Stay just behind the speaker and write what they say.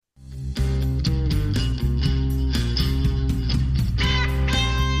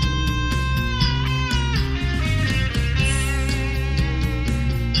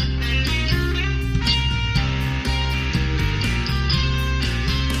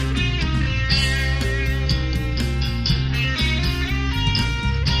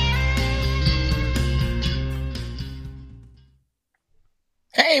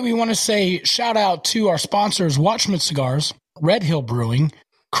we want to say shout out to our sponsors, Watchman Cigars, Red Hill Brewing,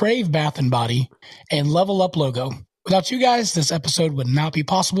 Crave Bath and Body, and Level Up Logo. Without you guys, this episode would not be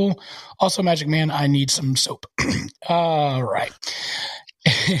possible. Also, Magic Man, I need some soap. All right.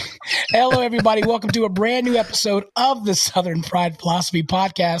 Hello, everybody. Welcome to a brand new episode of the Southern Fried Philosophy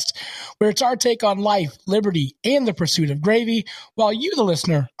Podcast, where it's our take on life, liberty, and the pursuit of gravy, while you, the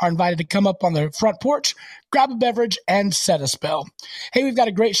listener, are invited to come up on the front porch, grab a beverage, and set a spell. Hey, we've got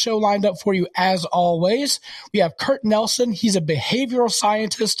a great show lined up for you as always. We have Kurt Nelson. He's a behavioral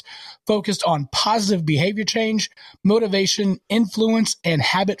scientist focused on positive behavior change, motivation, influence, and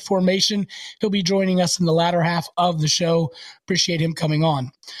habit formation. He'll be joining us in the latter half of the show. Appreciate him coming on.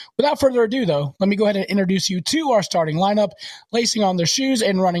 Without further ado, though, let me go ahead and introduce you to our starting lineup, lacing on their shoes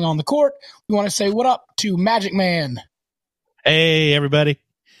and running on the court. We want to say what up to Magic Man. Hey, everybody.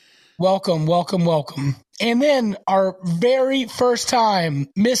 Welcome, welcome, welcome. And then our very first time,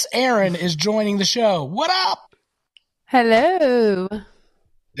 Miss Erin is joining the show. What up? Hello.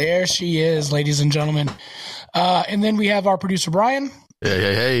 There she is, ladies and gentlemen. And then we have our producer, Brian.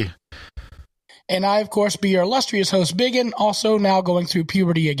 Hey. And I, of course, be your illustrious host, Biggin, also now going through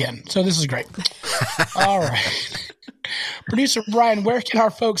puberty again. So this is great. All right. Producer Brian, where can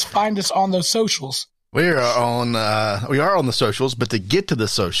our folks find us on those socials? We are on the socials, but to get to the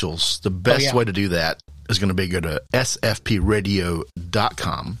socials, the best way to do that is going to be go to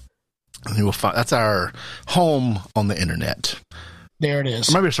sfpradio.com. And you will find that's our home on the internet. There it is.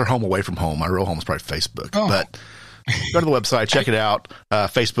 Or maybe it's our home away from home. My real home is probably Facebook. Oh. But go to the website, check it out.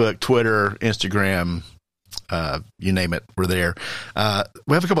 Facebook, Twitter, Instagram, you name it, we're there.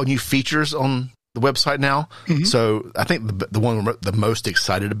 We have a couple of new features on the website now. Mm-hmm. So I think the one we're the most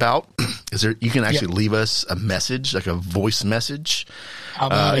excited about is you can actually leave us a message, like a voice message.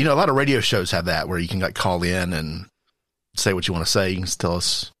 A lot of radio shows have that where you can like call in and say what you want to say. You can tell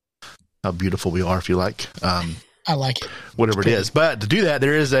us how beautiful we are if you like. I like it. Whatever it is. But to do that,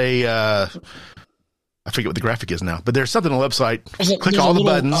 there is I forget what the graphic is now, but there's something on the website. Click all the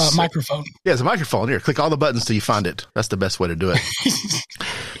buttons. Microphone. Yeah, it's a microphone here. Click all the buttons till you find it. That's the best way to do it.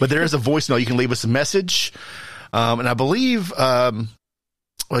 But there is a voicemail. You can leave us a message. And I believe,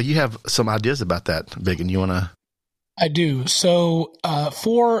 you have some ideas about that, Biggin. You want to? I do. So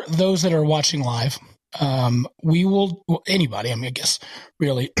for those that are watching live, anybody, I guess,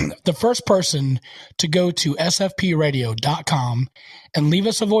 really, the first person to go to sfpradio.com and leave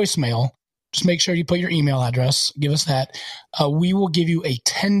us a voicemail, just make sure you put your email address, give us that. We will give you a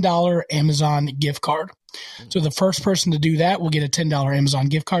 $10 Amazon gift card. So the first person to do that will get a $10 Amazon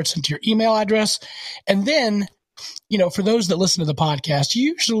gift card sent to your email address. And then, for those that listen to the podcast,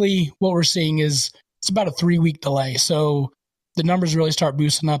 usually what we're seeing is it's about a 3-week delay. So the numbers really start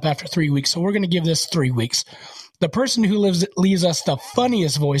boosting up after 3 weeks. So we're going to give this 3 weeks. The person who leaves us the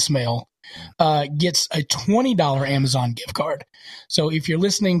funniest voicemail gets a $20 Amazon gift card. So if you're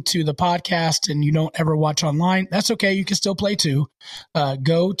listening to the podcast and you don't ever watch online, that's okay. You can still play too.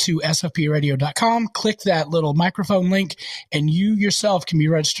 Go to sfpradio.com, click that little microphone link, and you yourself can be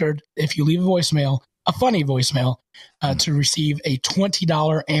registered if you leave a funny voicemail, to receive a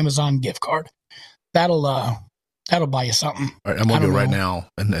 $20 Amazon gift card. That'll buy you something. All right, I'm going to go right now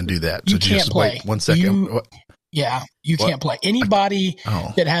and do that. So you can't play. Wait 1 second. You can't play. Anybody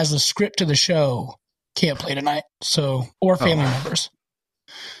that has a script to the show can't play tonight. So, or family members.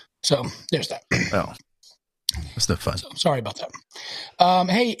 So there's that. Oh, that's no fun. So, sorry about that.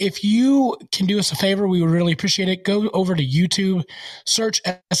 Hey, if you can do us a favor, we would really appreciate it. Go over to YouTube, search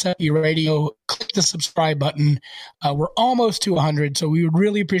SFP Radio, click the subscribe button. We're almost to 100, so we would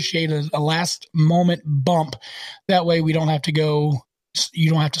really appreciate a last moment bump. That way we don't have to go, you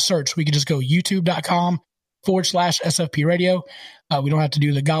don't have to search. We can just go youtube.com/SFP Radio. We don't have to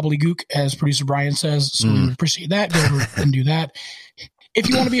do the gobbledygook, as producer Brian says, so we would appreciate that. Go over and do that. If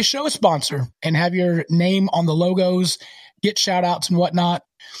you want to be a show sponsor and have your name on the logos, get shout outs and whatnot,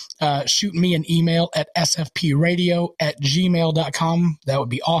 shoot me an email at sfpradio@gmail.com. That would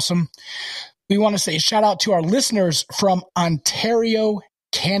be awesome. We want to say shout out to our listeners from Ontario,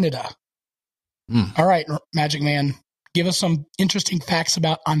 Canada. All right, Magic Man, give us some interesting facts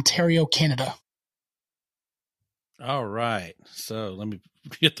about Ontario, Canada. All right. So let me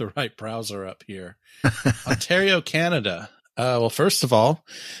get the right browser up here. Ontario, Canada. Well, first of all,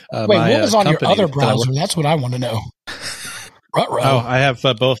 wait, what was on your other browser? That's what I want to know. Oh, I have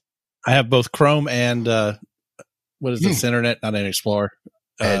both. I have both Chrome and what is this? Internet, not an Explorer.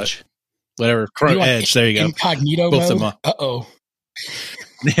 Edge. Whatever. Chrome Edge. There you go. Incognito both mode. Uh-oh.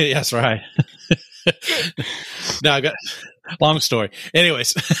 Yeah, that's right. No, Long story.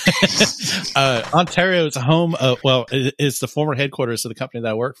 Anyways, Ontario is a home of, well, it's the former headquarters of the company that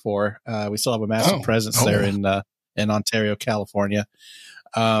I work for. We still have a massive presence there in Ontario, California.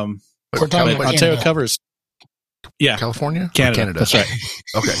 We're talking about Ontario covers. Yeah. California? Canada. That's right.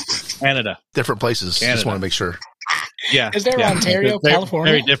 Okay. Canada. Different places. Canada. Just want to make sure. Yeah. Is there Ontario,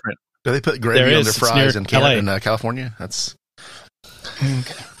 California? Very different. Do they put gravy on their fries in California? That's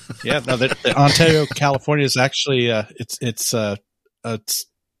okay. Yeah, no, the Ontario, California is actually it's a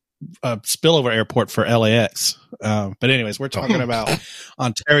spillover airport for LAX. But anyways, we're talking about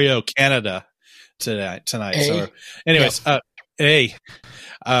Ontario, Canada tonight. So, anyways,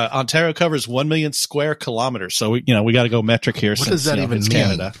 Ontario covers 1 million square kilometers. So we got to go metric here. What does that even mean?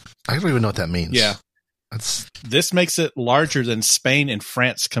 Canada. I don't even know what that means. Yeah, this makes it larger than Spain and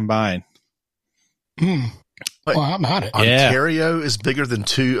France combined. Well, I'm at it. Ontario is bigger than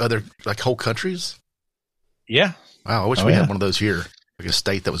two other whole countries. Yeah. Wow. I wish we had one of those here, like a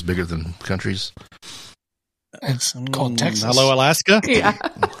state that was bigger than countries. It's called Texas. Hello, Alaska. Yeah,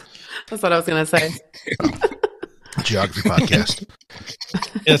 that's what I was going to say. Geography podcast.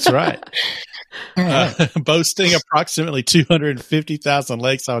 That's right. Boasting approximately 250,000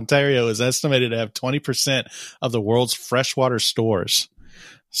 lakes, Ontario is estimated to have 20% of the world's freshwater stores.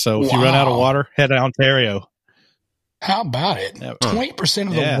 So if you run out of water, head to Ontario. How about it? 20%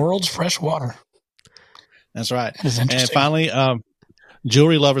 of the world's fresh water. That's right. That is interesting. And finally,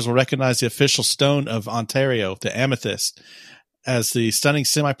 jewelry lovers will recognize the official stone of Ontario, the amethyst, as the stunning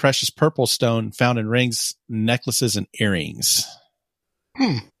semi-precious purple stone found in rings, necklaces, and earrings.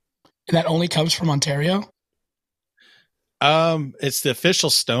 And that only comes from Ontario? It's the official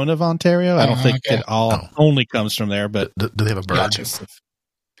stone of Ontario. I don't think it only comes from there, but do they have a bird? Gotcha.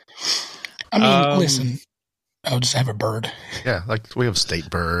 I mean, listen. I'll just have a bird. Yeah, like we have state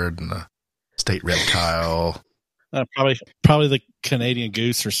bird and a state reptile. Probably the Canadian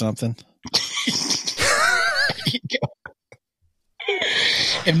goose or something.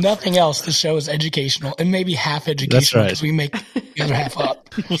 If nothing else, the show is educational and maybe half educational because we make the other half up.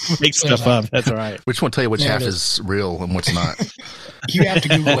 Make stuff up. That's right. We just want to tell you which half is real and what's not. You have to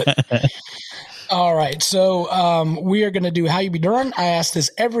Google it. All right, so we are going to do How You Be Darn. I ask this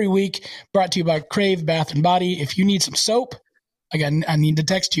every week, brought to you by Crave Bath and Body. If you need some soap, again, I need to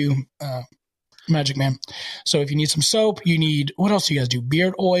text you, Magic Man. So if you need some soap, you need, what else do you guys do?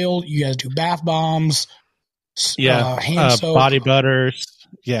 Beard oil, you guys do bath bombs, hand soap. Body butters,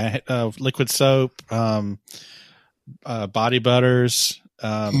 liquid soap, body butters,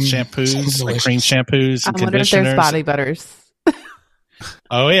 shampoos, like cream shampoos and I wonder if there's body butters.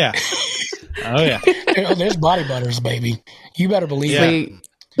 Oh, yeah. There's body butters, baby. You better believe it.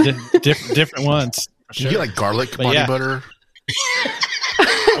 Different ones. Sure. You get like garlic body butter?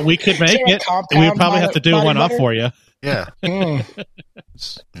 We could make it. We'd probably have to do one off for you. Yeah. Bourbon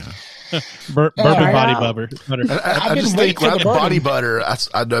body butter. I just think when body butter,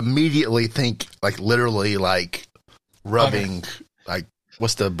 I'd immediately think like literally like rubbing like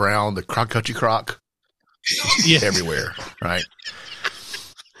what's the brown, the country crock everywhere, right?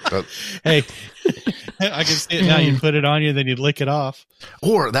 But, hey, I can see it now. You put it on you, then you lick it off.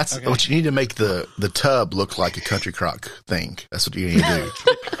 Or that's what you need to make the tub look like a country crock thing. That's what you need to do.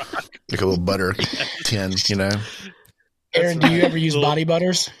 Like a little butter tin, you know. Aaron, do you ever use body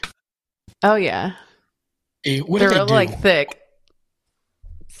butters? Oh yeah, what they're do real like thick,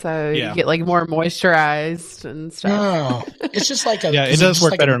 so you get like more moisturized and stuff. Oh, it's just like a it does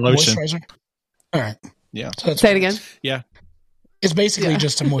work better in lotion. All right, yeah. So say it again. Yeah. It's basically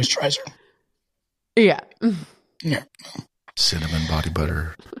just a moisturizer. Yeah. Cinnamon body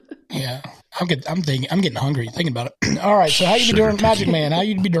butter. Yeah. I'm getting hungry thinking about it. All right. So how you be doing, Magic Man? How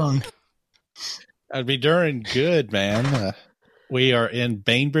you be doing? I'd be doing good, man. We are in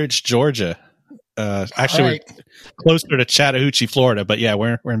Bainbridge, Georgia. We're closer to Chattahoochee, Florida, but yeah,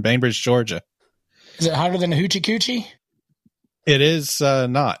 we're in Bainbridge, Georgia. Is it hotter than a hoochie coochie? It is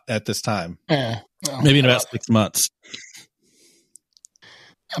not at this time. Yeah. Maybe in about 6 months.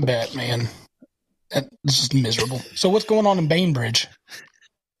 I bet, man. This is miserable. So what's going on in Bainbridge?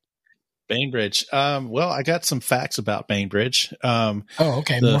 Bainbridge. Well, I got some facts about Bainbridge.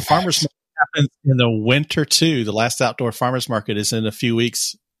 Okay. The farmers market happens in the winter too. The last outdoor farmers market is in a few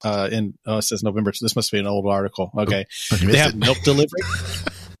weeks. It says November. So this must be an old article. Okay. They have milk delivery.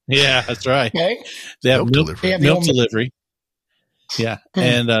 Yeah, that's right. Okay. They have milk delivery. Yeah.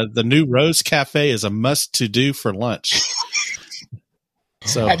 And the new Rose Cafe is a must to do for lunch.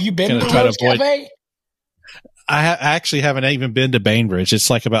 So have you been to Rose Cafe? I actually haven't even been to Bainbridge.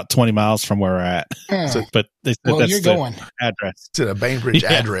 It's like about 20 miles from where we're at. But that's you're going address. It's a Bainbridge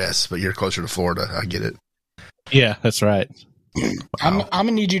address, but you're closer to Florida. I get it. Yeah, that's right. I'm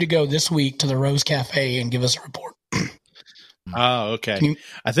gonna need you to go this week to the Rose Cafe and give us a report. Oh, okay.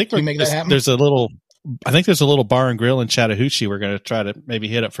 I think make that happen? there's a little bar and grill in Chattahoochee. We're going to try to maybe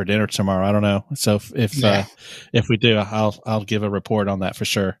hit up for dinner tomorrow. I don't know. So if we do, I'll give a report on that for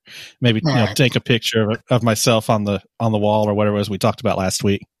sure. Maybe take a picture of myself on the wall or whatever it was we talked about last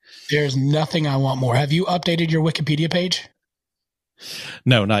week. There's nothing I want more. Have you updated your Wikipedia page?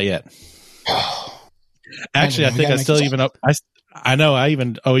 No, not yet. Actually, I think I still even I know I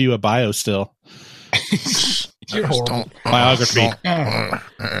even owe you a bio still. You're horrible. Biography. No,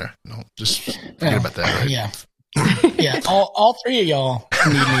 just forget about that. Right? Yeah. All three of y'all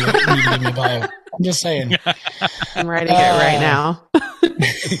need to give me a bio. I'm just saying. I'm writing it right now.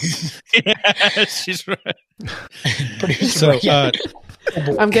 Yeah, she's right. Producer,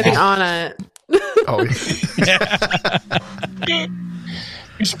 I'm getting on it.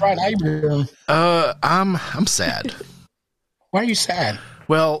 You're surprised how you doing? I'm sad. Why are you sad?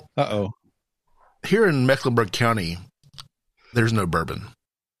 Well, uh-oh. Here in Mecklenburg County, there's no bourbon.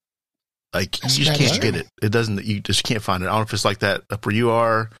 Like, you just can't get it. It doesn't. You just can't find it. I don't know if it's like that up where you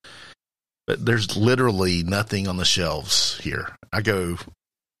are, but there's literally nothing on the shelves here. I've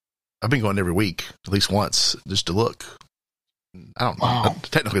been going every week, at least once, just to look. I don't know. I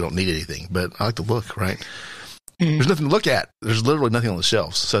technically don't need anything, but I like to look, right? Mm-hmm. There's nothing to look at. There's literally nothing on the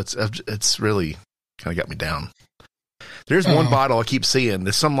shelves. So it's really kind of got me down. There's one bottle I keep seeing.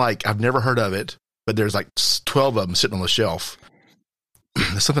 There's some I've never heard of it, but there's 12 of them sitting on the shelf.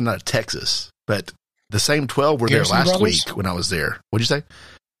 There's something out of Texas, but the same 12 were Garrison there last Brothers? week when I was there. What'd you say?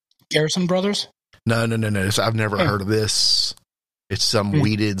 Garrison Brothers? No. I've never heard of this. It's some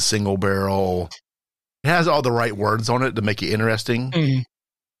weeded single barrel. It has all the right words on it to make it interesting.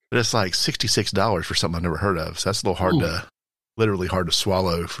 But it's like $66 for something I've never heard of. So that's a little literally hard to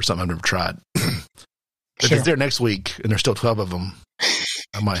swallow for something I've never tried. If it's there next week and there's still 12 of them,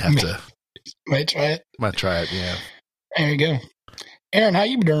 I might have to. Might try it. Might try it, yeah. There you go. Aaron, how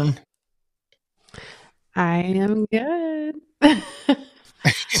you doing? I am good.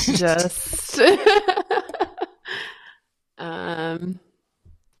 Just I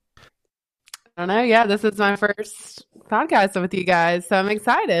don't know. Yeah, this is my first podcast with you guys, so I'm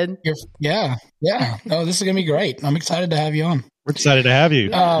excited. Yeah. Oh, this is gonna be great. I'm excited to have you on. We're excited to have you.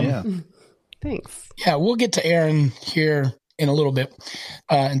 Thanks. Yeah, we'll get to Erin here in a little bit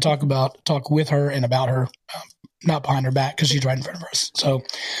and talk with her and about her, not behind her back because she's right in front of us. So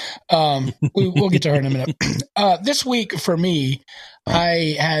we'll get to her in a minute. This week for me,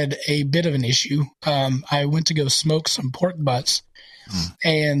 I had a bit of an issue. I went to go smoke some pork butts,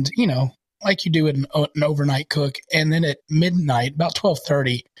 and like you do an overnight cook, and then at midnight, about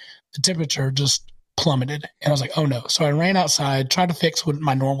 12:30, the temperature just plummeted, and I was like, oh no. So I ran outside, tried to fix what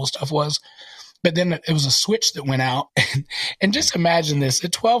my normal stuff was, but then it was a switch that went out. And just imagine this,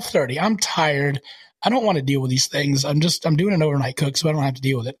 at 12:30, I'm tired. I don't want to deal with these things. I'm doing an overnight cook, so I don't have to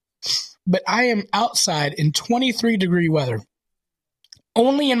deal with it. But I am outside in 23-degree weather,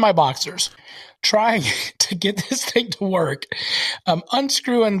 only in my boxers, trying to get this thing to work.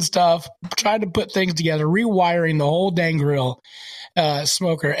 Unscrewing stuff, trying to put things together, rewiring the whole dang grill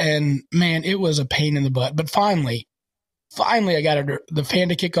smoker. And man, it was a pain in the butt. But finally, I got the fan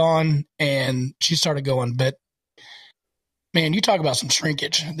to kick on and she started going. But man, you talk about some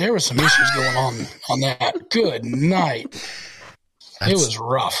shrinkage. There was some issues going on that. Good night. It was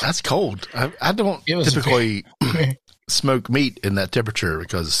rough. That's cold. I don't typically smoke meat in that temperature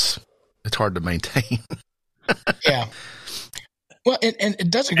because it's hard to maintain. Yeah. Well, and it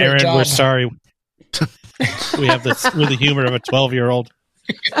does a great Aaron, job. we're sorry. We have we're the humor of a 12-year-old.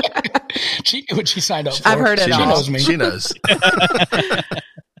 She knew what she signed up for. I've heard it all. She knows me. She knows.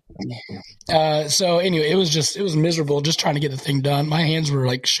 So anyway, it was miserable just trying to get the thing done. My hands were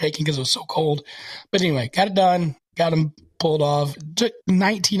shaking because it was so cold. But anyway, got it done. Got them pulled off. It took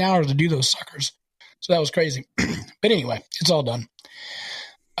 19 hours to do those suckers. So that was crazy. But anyway, it's all done.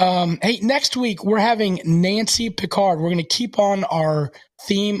 Hey, next week we're having Nancy Picard. We're going to keep on our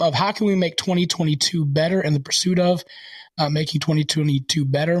theme of how can we make 2022 better in the pursuit of making 2022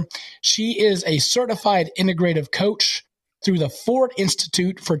 better. She is a certified integrative coach through the Ford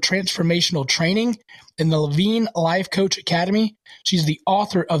Institute for Transformational Training and the Levine Life Coach Academy. She's the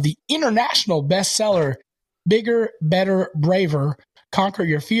author of the international bestseller, Bigger, Better, Braver, Conquer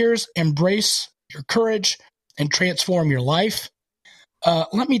Your Fears, Embrace Your Courage, and Transform Your Life.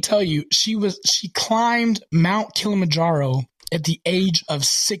 Let me tell you, she climbed Mount Kilimanjaro at the age of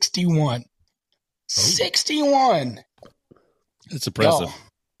 61. 61. It's impressive.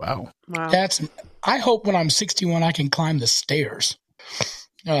 Wow. I hope when I'm 61, I can climb the stairs.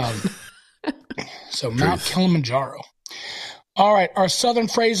 So Mount Kilimanjaro. All right. Our Southern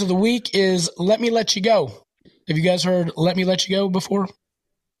phrase of the week is "Let me let you go." Have you guys heard "Let me let you go" before?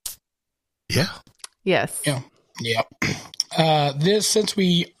 Yeah. Yes. Yeah. This, since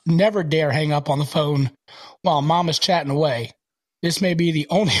we never dare hang up on the phone while Mom is chatting away, this may be the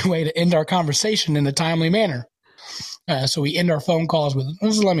only way to end our conversation in a timely manner. So we end our phone calls with,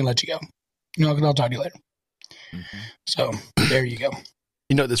 "Let me let you go. I'll talk to you later." Mm-hmm. So there you go.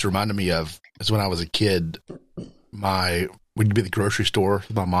 You know what this reminded me of is when I was a kid, we'd be at the grocery store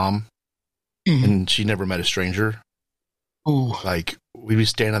with my mom, and she never met a stranger. Ooh. Like, we'd be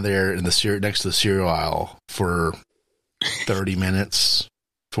standing there in the next to the cereal aisle for 30 minutes,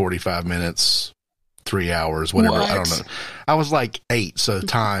 45 minutes, 3 hours, whatever. What? I don't know. I was like 8, so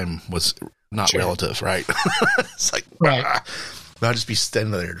time was not relative, right? It's like, right. But I'd just be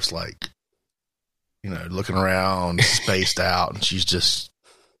standing there just like, looking around, spaced out, and she's just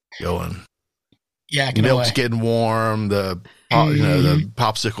going. Yeah, milk's getting warm, the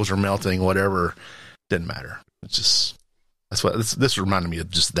popsicles are melting, whatever. Didn't matter. It's just, this reminded me of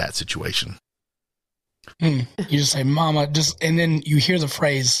just that situation. You just say, "Mama," and then you hear the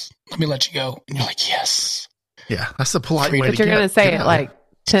phrase, "Let me let you go," and you're like, "Yes." Yeah, that's the polite way. But you're going to say it like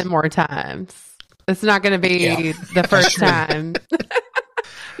 10 more times. It's not going to be the first time.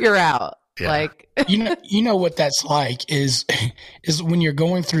 You're out. Yeah. Like, you know what that's like is when you're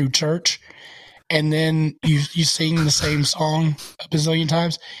going through church, and then you sing the same song a bazillion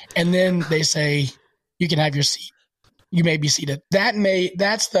times, and then they say, "You can have your seat. You may be seated."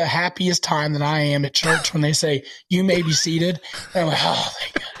 That's the happiest time that I am at church, when they say, "You may be seated." And I'm like, "Oh,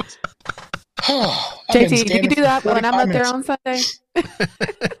 thank goodness." JT, do you do that when I'm up there on Sunday?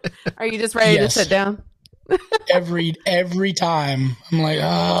 Are you just ready to sit down? Every time I'm like,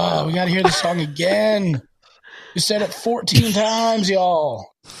 "Oh, we got to hear the song again. You said it 14 times,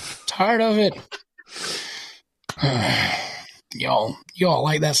 y'all. Tired of it." Y'all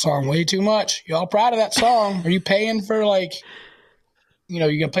like that song way too much. Y'all proud of that song. Are you paying for you're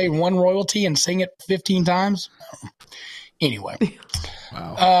going to pay one royalty and sing it 15 times? Anyway.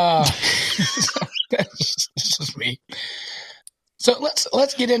 Wow. That's just me. So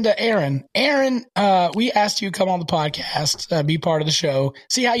let's get into Aaron. Aaron, we asked you to come on the podcast, be part of the show,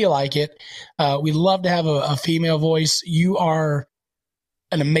 see how you like it. We love to have a female voice. You are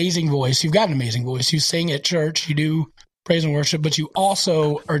an amazing voice. You've got an amazing voice. You sing at church. You do praise and worship, but you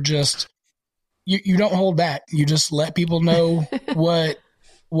also are just you don't hold back. You just let people know what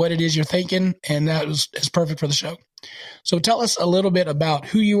it is you're thinking, and that is perfect for the show. So tell us a little bit about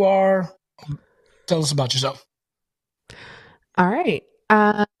who you are. Tell us about yourself. All right.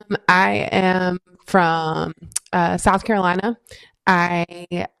 I am from South Carolina.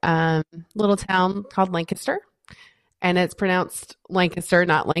 Little town called Lancaster, and it's pronounced Lancaster,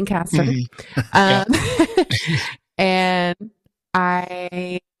 not Lancaster. Mm-hmm. And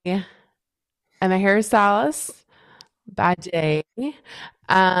I am a hairstylist by day.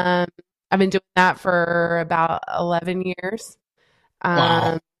 I've been doing that for about 11 years.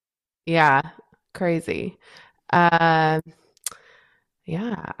 Wow. Yeah, crazy. I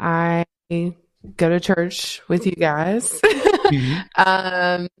go to church with you guys.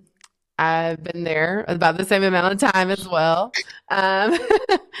 Mm-hmm. I've been there about the same amount of time as well.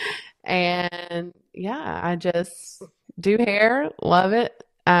 And I just do hair, love it.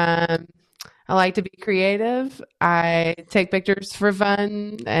 I like to be creative. I take pictures for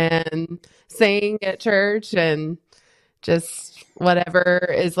fun and sing at church and just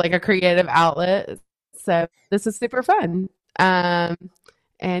whatever is like a creative outlet. So this is super fun. I'll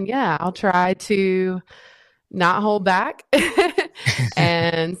try to not hold back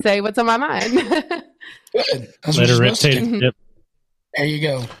and say what's on my mind. Good. Let her rip. There you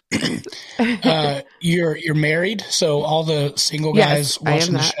go. You're married, so all the single guys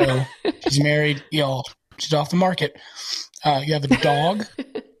watching the show, she's married. She's off the market. You have a dog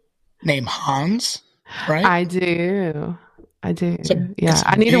named Hans, right? I do. Yeah,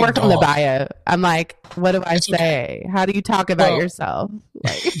 I need to work on the bio. I'm like, what do I say? How do you talk about yourself?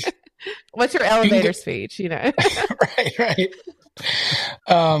 Like, what's your elevator speech? Right.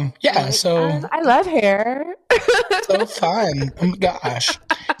 So I love hair. So fun. Oh my gosh.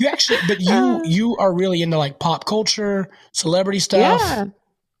 You are really into like pop culture, celebrity stuff. Yeah.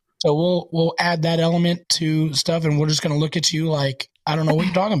 So we'll add that element to stuff, and we're just going to look at you like, I don't know what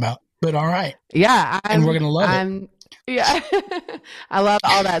you're talking about, but all right. Yeah. And we're going to love it. Yeah. I love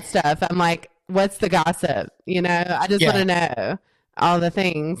all that stuff. I'm like, what's the gossip? I just want to know all the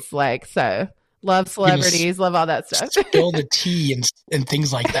things. Like, so love celebrities, love all that stuff. Spill the tea and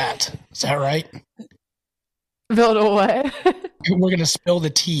things like that. Is that right? Build a what? We're going to spill the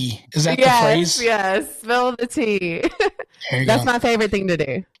tea. Is that the phrase? Yes, spill the tea. That's my favorite thing to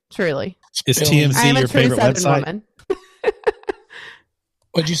do, truly. Is TMZ your favorite website? Woman.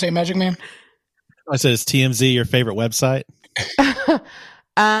 What'd you say, Magic Man? I said, is TMZ your favorite website?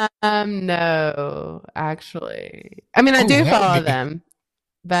 No, actually. I mean, I do follow them,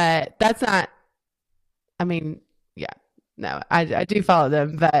 but that's not, I mean, yeah, no, I do follow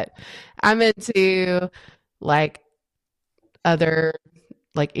them, but I'm into like other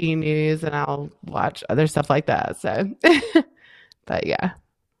like e-news and I'll watch other stuff like that. So, but yeah.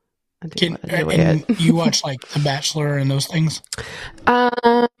 You watch like The Bachelor and those things?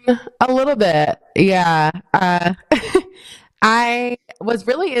 A little bit, yeah. I was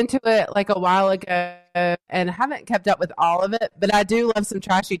really into it like a while ago and haven't kept up with all of it, but I do love some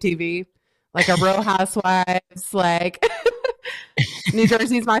trashy TV, like a Real Housewives, like New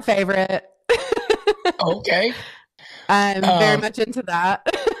Jersey's my favorite. Okay. I'm very much into that.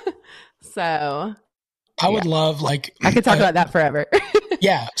 So I would love like I could talk about that forever.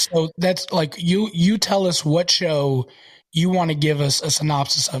 Yeah. So that's like you tell us what show you want to give us a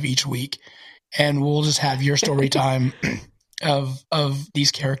synopsis of each week, and we'll just have your story time of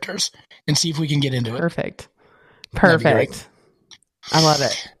these characters and see if we can get into it. Perfect. I love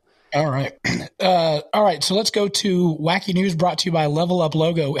it. All right. All right. So let's go to Wacky News, brought to you by Level Up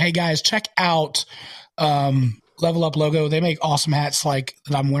Logo. Hey guys, check out Level Up Logo. They make awesome hats like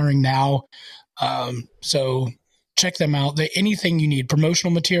that I'm wearing now. So check them out. Anything you need,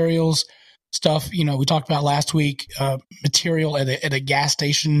 promotional materials, stuff, we talked about last week, material at a gas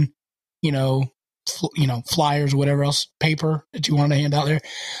station, flyers, whatever else, paper that you want to hand out there.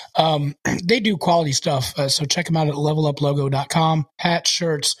 They do quality stuff. So check them out at leveluplogo.com. Hats,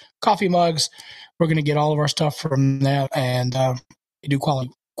 shirts, coffee mugs. We're going to get all of our stuff from there, and they do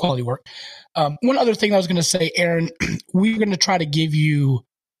quality work. One other thing I was going to say, Aaron, we're going to try to give you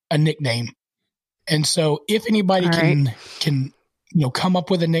a nickname. And so if anybody can come up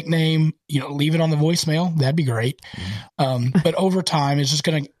with a nickname, leave it on the voicemail. That'd be great. But over time, it's just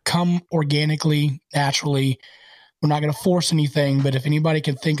going to come organically, naturally. We're not going to force anything, but if anybody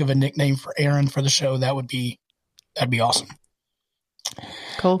can think of a nickname for Aaron for the show, that'd be awesome.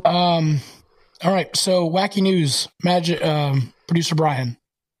 Cool. All right. So Wacky News, producer Brian.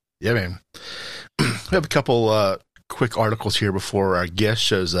 Yeah, man. We have a couple quick articles here before our guest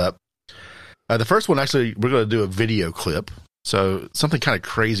shows up. The first one, actually, we're going to do a video clip. So something kind of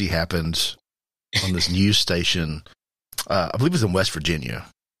crazy happened on this news station. I believe it's in West Virginia.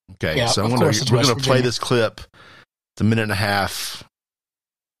 Okay, yeah, so we're going to play this clip. It's a minute and a half.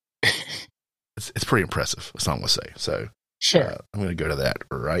 It's pretty impressive. That's all I'm going to say. So sure, I'm going to go to that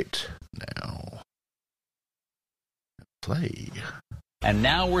right now. Play. And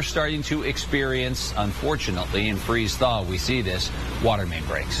now we're starting to experience, unfortunately, in freeze thaw, we see this, water main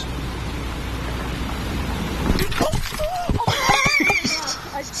breaks.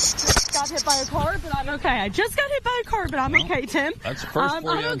 I just got hit by a car, but I'm okay. I just got hit by a car, but I'm okay, Tim. That's the first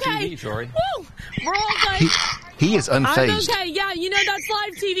for you on TV, Tori. Woo! We're all good. He is unfazed. I'm okay. Yeah, that's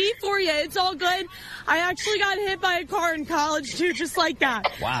live TV for you. It's all good. I actually got hit by a car in college, too, just like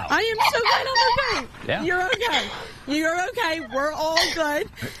that. Wow. I am so glad I'm okay. Yeah. You're okay. You're okay. We're all good.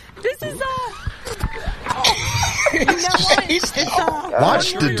 This is, you know what? It's,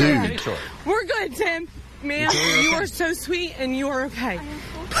 watch the dude. We're good, Tim. Man, you are so sweet, and you are okay.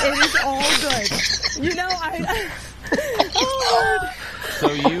 It is all good. Oh, Lord. So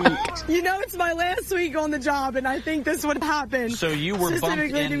it's my last week on the job, and I think this would happen. So you were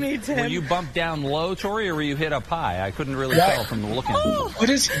bumped in. Me, Tim. Were you bumped down low, Tori, or were you hit up high? I couldn't really tell from the looking. What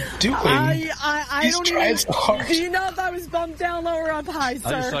is he doing? I He's don't trying even. so hard. Do you know if I was bumped down low or up high, sir?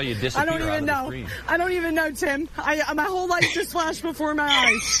 I just saw you disappear. I don't even know. I don't even know, Tim. My whole life just flashed before my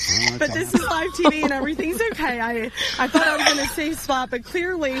eyes. But this is live TV, and everything's okay. I thought I was in a safe spot, but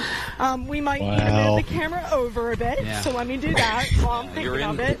clearly we might need to move the camera over a bit. Yeah. So let me do that while I'm thinking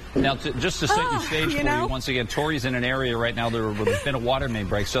of it. Now, just to set your stage for you once again, Tori's in an area right now where there's been a water main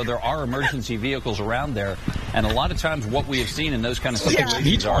break, so there are emergency vehicles around there. And a lot of times what we have seen in those kind of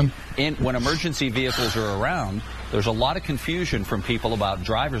situations are when emergency vehicles are around, there's a lot of confusion from people about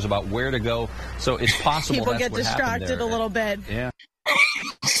drivers about where to go. So it's possible people get distracted a little bit. Yeah.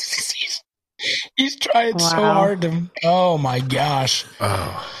 He's trying so hard to. Oh my gosh.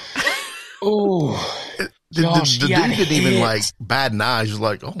 Oh. The dude didn't even like bad eyes. He was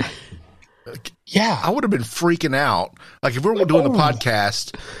like, oh. Yeah. I would have been freaking out. Like if we were doing the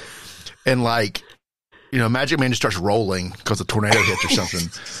podcast and Magic Man just starts rolling because a tornado hits or something,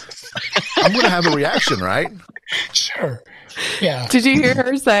 I'm going to have a reaction, right? Sure. Yeah. Did you hear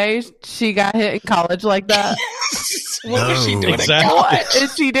her say she got hit in college like that? What was she doing? Exactly. What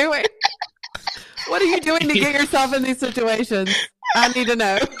is she doing? What are you doing to get yourself in these situations? I need to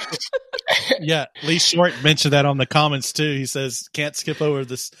know. Yeah, Lee Short mentioned that on the comments too. He says can't skip over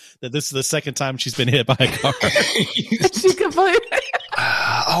this. That this is the second time she's been hit by a car. She completely.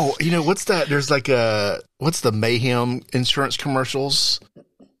 What's that? There's like what's the Mayhem insurance commercials?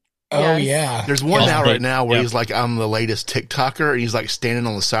 Oh yeah, there's one out right now where he's like, I'm the latest TikToker, and he's like standing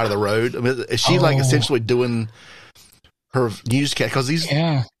on the side of the road. I mean, is she like essentially doing her newscast? Because these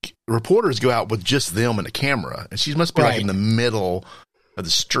reporters go out with just them and a camera, and she must be like in the middle of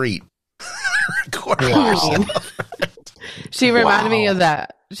the street. She reminded me of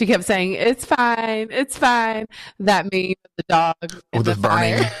that. She kept saying, "It's fine, it's fine." That meme of the dog with the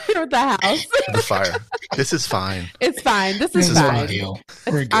burning, with the house, the fire. This is fine. It's fine. This is fine.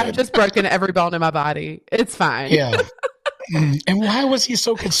 We're good. I've just broken every bone in my body. It's fine. Yeah. And why was he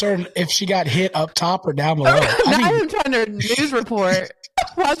so concerned if she got hit up top or down below? I am trying to news report.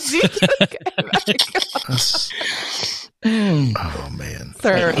 Oh man,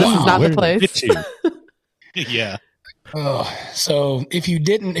 sir, this is not the place. Yeah. So if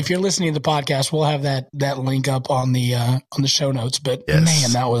you're listening to the podcast, we'll have that link up on the show notes. But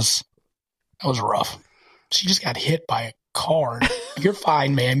man, that was rough. She just got hit by a car. You're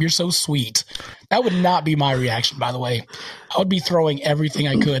fine, ma'am. You're so sweet. That would not be my reaction, by the way. I would be throwing everything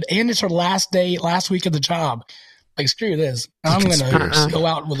I could. And it's her last week of the job. Like, screw this. I'm going to go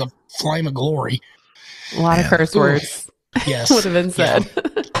out with a flame of glory. A lot of curse words. Yes. Would have been said. Yeah.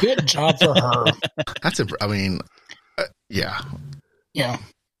 Good job for her. Yeah. Yeah.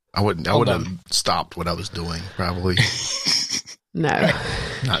 I wouldn't have stopped what I was doing, probably. No.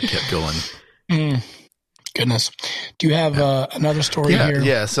 Not kept going. Goodness. Do you have another story here?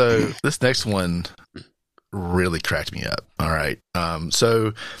 Yeah. So this next one really cracked me up. All right.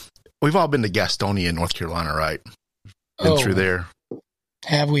 So we've all been to Gastonia, North Carolina, right? Been through there.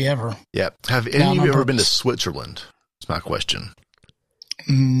 Have we ever? Yeah. Have any of you ever been to Switzerland? That's my question.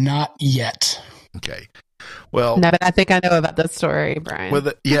 Not yet. Okay. Well, no, but I think I know about this story, Brian.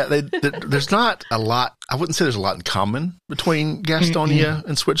 Well, there's not a lot. I wouldn't say there's a lot in common between Gastonia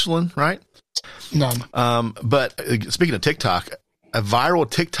and Switzerland, right? None. But speaking of TikTok, a viral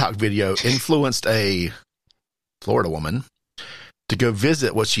TikTok video influenced a Florida woman to go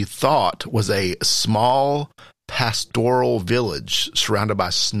visit what she thought was a small pastoral village surrounded by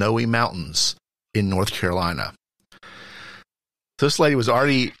snowy mountains in North Carolina. So this lady was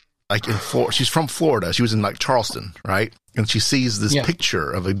already like in Florida. She's from Florida. She was in like Charleston, right? And she sees this picture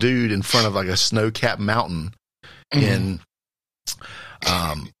of a dude in front of like a snow-capped mountain in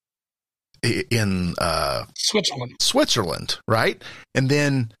Switzerland, right? And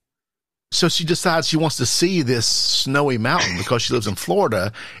then so she decides she wants to see this snowy mountain because she lives in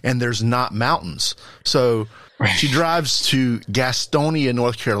Florida and there's not mountains. So she drives to Gastonia,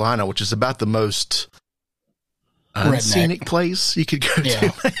 North Carolina, which is about the most scenic place you could go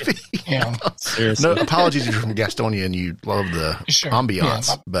to, maybe. Yeah. No, apologies if you're from Gastonia and you love the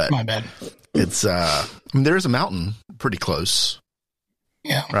ambiance, but my bad. It's there is a mountain pretty close.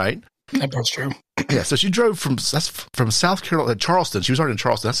 Yeah. Right? That's true. Yeah, so she drove from South Carolina, Charleston. She was already in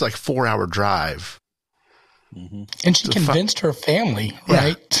Charleston. That's like a 4-hour drive. Mm-hmm. And she convinced her family,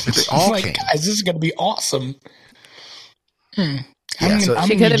 right? They all like, came. Guys, this is going to be awesome. She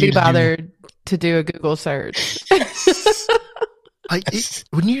couldn't be bothered to do a Google search.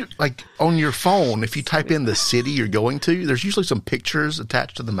 When you on your phone, if you type in the city you're going to, there's usually some pictures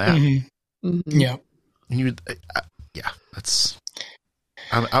attached to the map. Mm-hmm. Mm-hmm. Yeah, and that's.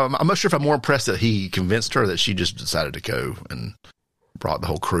 I'm not sure if I'm more impressed that he convinced her that she just decided to go and brought the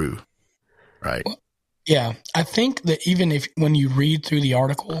whole crew, right? Well, yeah, I think that even when you read through the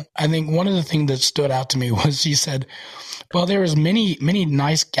article, I think one of the things that stood out to me was she said, well, there was many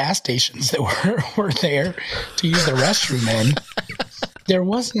nice gas stations that were there to use the restroom in. There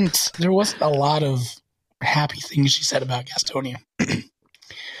wasn't a lot of happy things she said about Gastonia.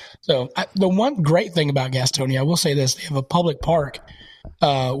 So the one great thing about Gastonia, I will say this, they have a public park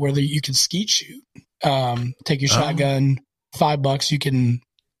where you can skeet shoot. Take your shotgun, $5, you can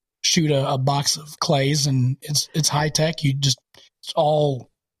shoot a box of clays, and it's high tech. It's all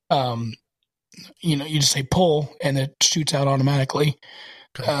you just say pull and it shoots out automatically.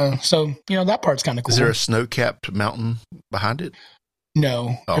 Okay. So that part's kind of cool. Is there a snow-capped mountain behind it?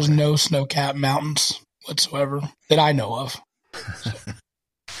 No, there's no snow-capped mountains whatsoever that I know of. So.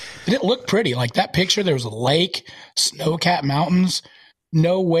 And it looked pretty. Like that picture, there was a lake, snow-capped mountains.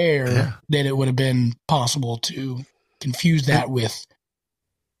 Nowhere that it would have been possible to confuse that with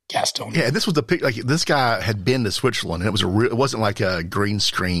Gastonia. Yeah, this was the pic. Like this guy had been to Switzerland, and it wasn't like a green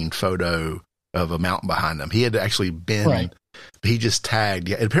screen photo of a mountain behind him. He had actually been. Right. He just tagged.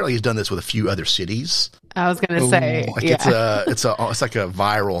 Yeah, and apparently he's done this with a few other cities. I was going to say, like yeah. it's like a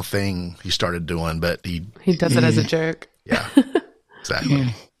viral thing he started doing, but he does it as a joke. Yeah,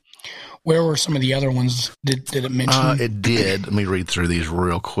 exactly. Where were some of the other ones? Did it mention? It did. Let me read through these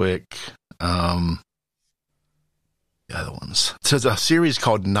real quick. The other ones. It says a series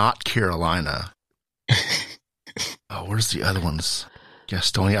called Not Carolina. Where's the other ones?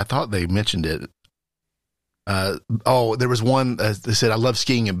 Gastonia. I thought they mentioned it. There was one. They said I love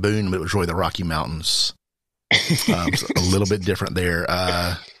skiing in Boone, but it was really the Rocky Mountains. So a little bit different there.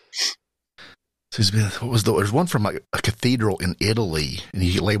 What was there's one from like a cathedral in Italy, and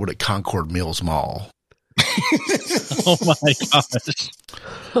he labeled it Concord Mills Mall. Oh my gosh!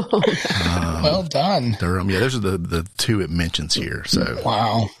 Well done, Durham. Yeah, those are the two it mentions here. So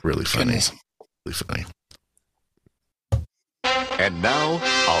wow, really funny, goodness. Really funny. And now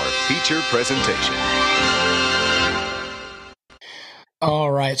our feature presentation.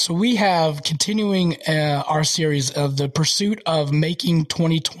 All right, so we have continuing our series of the pursuit of making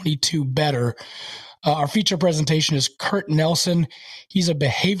 2022 better. Our feature presentation is Kurt Nelson. He's a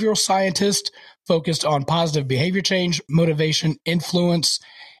behavioral scientist focused on positive behavior change, motivation, influence,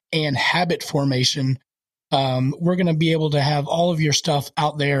 and habit formation. We're going to be able to have all of your stuff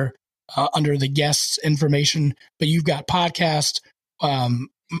out there under the guests' information, but you've got podcast,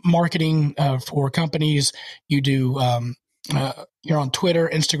 marketing for companies. You do you're on Twitter,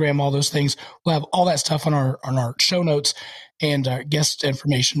 Instagram, all those things. We'll have all that stuff on our show notes and guest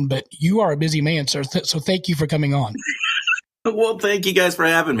information. But you are a busy man, sir. So thank you for coming on. Well, thank you guys for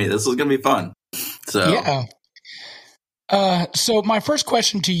having me. This is going to be fun. So yeah. So my first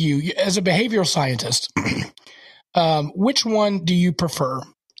question to you, as a behavioral scientist, which one do you prefer?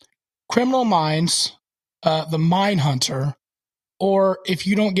 Criminal Minds, the Mind Hunter, or if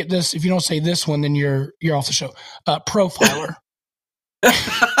you don't get this, if you don't say this one, then you're off the show. Profiler.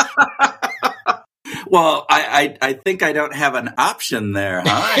 Well, I think I don't have an option there,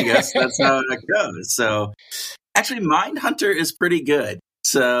 huh? I guess that's how it goes. So actually, Mindhunter is pretty good.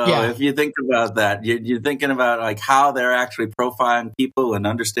 So if you think about that, you're thinking about like how they're actually profiling people and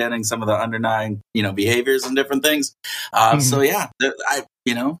understanding some of the underlying, behaviors and different things. So yeah,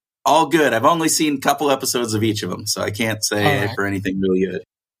 all good. I've only seen a couple episodes of each of them, so I can't say for anything really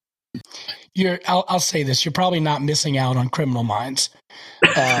good. I'll say this: you're probably not missing out on Criminal Minds.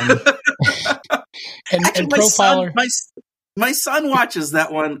 And Profiler. My son watches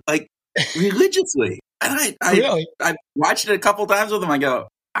that one like religiously, and really? I watched it a couple times with him. I go,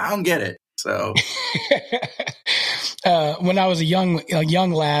 I don't get it. So when I was a young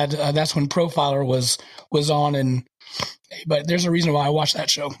lad, that's when Profiler was on, but there's a reason why I watched that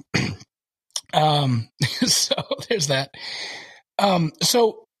show. So there's that.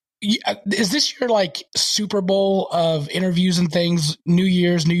 So is this your like Super Bowl of interviews and things? New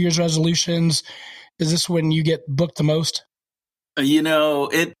Year's resolutions? Is this when you get booked the most?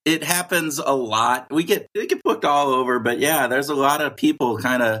 It happens a lot. We get booked all over, but yeah, there's a lot of people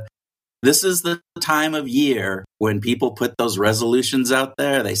this is the time of year when people put those resolutions out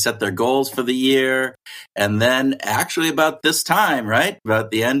there. They set their goals for the year. And then actually about this time, right? About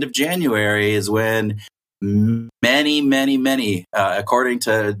the end of January is when many, according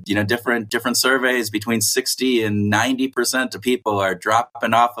to, different surveys, between 60 and 90% of people are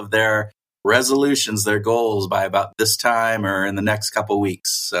dropping off of their resolutions, their goals by about this time or in the next couple of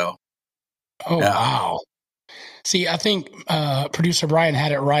weeks. So, wow. See, I think producer Brian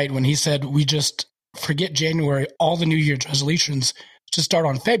had it right when he said we just forget January, all the New Year's resolutions to start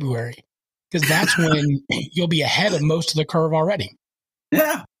on February, because that's when you'll be ahead of most of the curve already.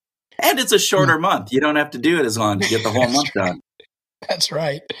 Yeah. And it's a shorter month. You don't have to do it as long to get the whole month done. That's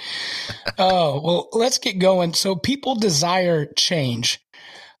right. Oh, well, let's get going. So people desire change.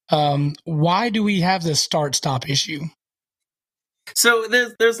 Why do we have this start-stop issue? So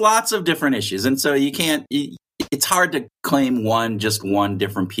there's lots of different issues. And so it's hard to claim just one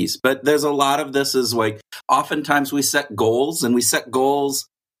different piece. But there's a lot of this is like oftentimes we set goals, and we set goals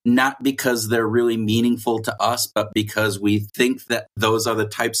not because they're really meaningful to us, but because we think that those are the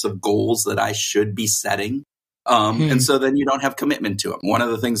types of goals that I should be setting. And so then you don't have commitment to them. One of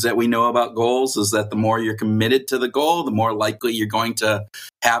the things that we know about goals is that the more you're committed to the goal, the more likely you're going to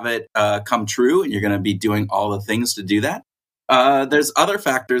have it come true, and you're going to be doing all the things to do that. There's other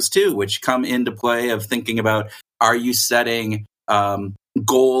factors too, which come into play of thinking about, are you setting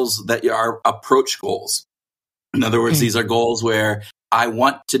goals that are approach goals? In other words, these are goals where I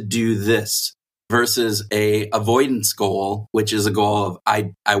want to do this versus a avoidance goal, which is a goal of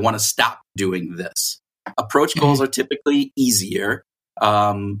I want to stop doing this. Approach goals are typically easier.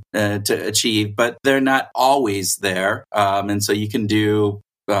 to achieve, but they're not always there. And so you can do,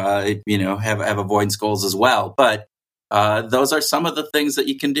 have avoidance goals as well. But those are some of the things that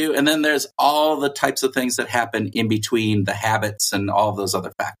you can do. And then there's all the types of things that happen in between the habits and all of those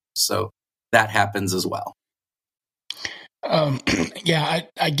other factors. So that happens as well.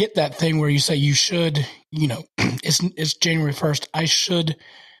 I get that thing where you say you should, it's January 1st. I should,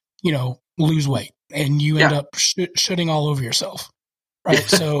 lose weight, and you end up shitting all over yourself. Right.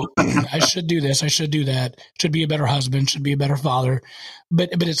 So I should do this. I should do that. Should be a better husband, should be a better father. But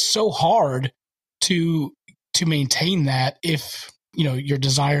it's so hard to maintain that if, your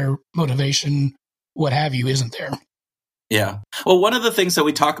desire, motivation, what have you, isn't there. Yeah. Well, one of the things that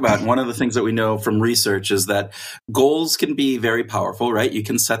we talk about, and one of the things that we know from research is that goals can be very powerful, right? You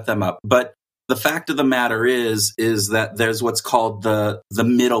can set them up. But the fact of the matter is that there's what's called the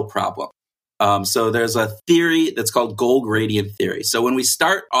middle problem. So there's a theory that's called goal gradient theory. So when we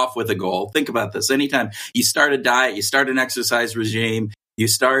start off with a goal, think about this. Anytime you start a diet, you start an exercise regime, you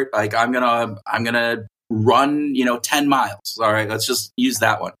start like, I'm going to run, 10 miles. All right, let's just use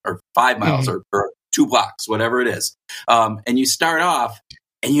that one, or 5 miles or 2 blocks, whatever it is. And you start off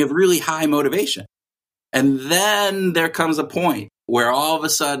and you have really high motivation. And then there comes a point where all of a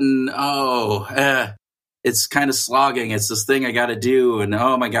sudden, it's kind of slogging. It's this thing I got to do. And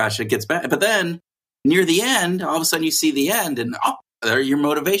oh my gosh, it gets bad. But then near the end, all of a sudden you see the end and there your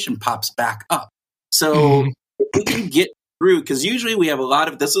motivation pops back up. So if we can get through, because usually we have a lot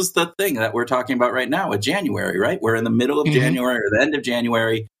of, this is the thing that we're talking about right now with January, right? We're in the middle of January or the end of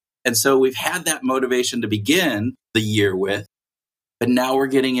January. And so we've had that motivation to begin the year with, but now we're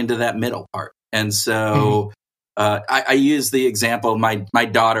getting into that middle part. And so I use the example of my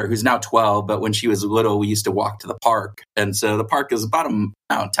daughter, who's now 12, but when she was little, we used to walk to the park. And so the park is about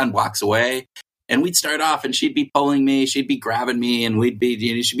 10 blocks away. And we'd start off and she'd be pulling me, she'd be grabbing me, and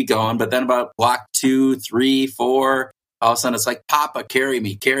she'd be going. But then about block 2, 3, 4, all of a sudden it's like, Papa, carry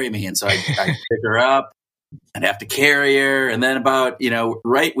me. And so I pick her up. I'd have to carry her. And then about,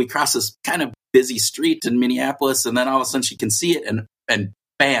 we cross this kind of busy street in Minneapolis. And then all of a sudden she can see it and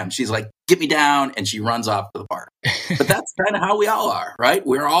bam, she's like, get me down. And she runs off to the park. But that's kind of how we all are, right?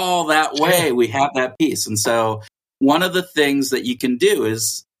 We're all that way. We have that piece. And so one of the things that you can do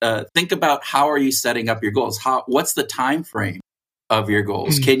is think about, how are you setting up your goals? What's the time frame of your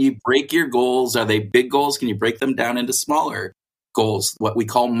goals? Can you break your goals? Are they big goals? Can you break them down into smaller goals, what we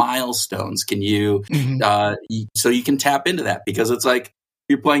call milestones? Can you, so you can tap into that, because it's like, if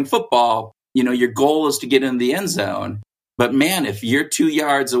you're playing football, your goal is to get in the end zone. But man, if you're 2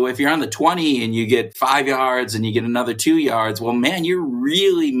 yards away, if you're on the 20 and you get 5 yards and you get another 2 yards, well, man, you're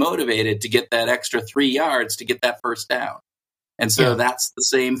really motivated to get that extra 3 yards to get that first down. And so that's the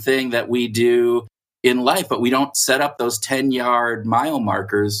same thing that we do in life, but we don't set up those 10-yard mile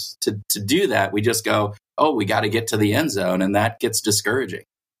markers to do that. We just go, we got to get to the end zone, and that gets discouraging.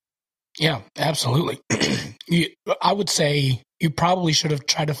 Yeah, absolutely. I would say you probably should have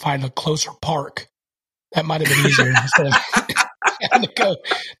tried to find a closer park. That might have been easier instead of having to go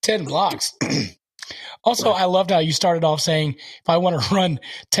 10 blocks. Also, I loved how you started off saying, if I want to run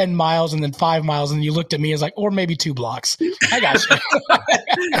 10 miles and then 5 miles, and you looked at me as like, or maybe 2 blocks. I got you.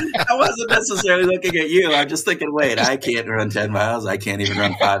 I wasn't necessarily looking at you. I'm just thinking, wait, I can't run 10 miles. I can't even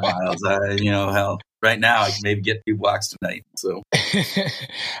run 5 miles. Hell, right now I can maybe get 2 blocks tonight. So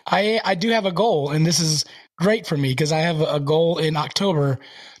I do have a goal, and this is great for me because I have a goal in October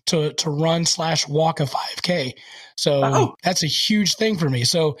to run / walk a 5K. So that's a huge thing for me.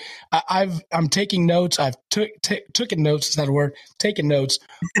 So I'm taking notes. I've taken notes, is that a word? Taken notes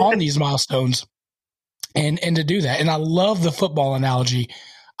on these milestones and to do that. And I love the football analogy.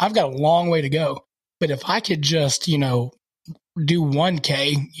 I've got a long way to go, but if I could just, do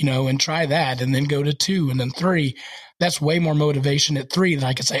 1K, and try that, and then go to 2 and then 3, that's way more motivation at 3 than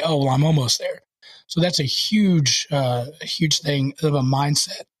I could say, well, I'm almost there. So that's a huge thing of a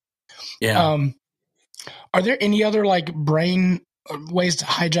mindset. Yeah. Are there any other brain ways to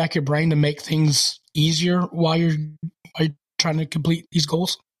hijack your brain to make things easier while you're trying to complete these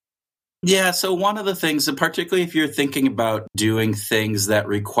goals? Yeah. So one of the things, and particularly if you're thinking about doing things that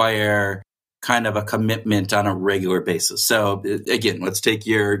require kind of a commitment on a regular basis. So again, let's take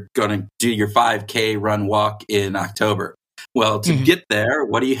you're going to do your 5K run walk in October. Well, to get there,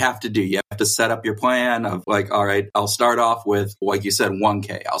 what do you have to do? You have to set up your plan of all right, I'll start off with, like you said,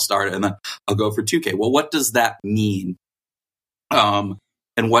 1K. I'll start and then I'll go for 2K. Well, what does that mean? And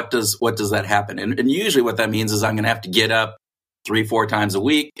what does that happen? And usually what that means is I'm going to have to get up 3-4 times a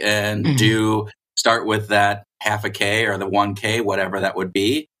week and start with that half a K or the 1K, whatever that would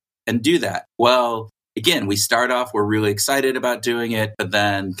be, and do that. Well, again, we start off, we're really excited about doing it, but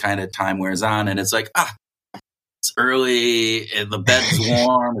then kind of time wears on and it's like, it's early, the bed's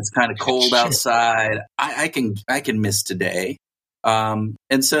warm, it's kind of cold outside. I can miss today. And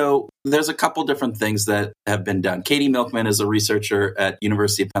so there's a couple different things that have been done. Katie Milkman is a researcher at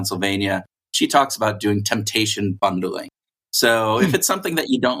University of Pennsylvania. She talks about doing temptation bundling. So if it's something that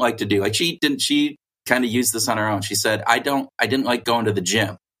you don't like to do, like she kind of used this on her own. She said, I didn't like going to the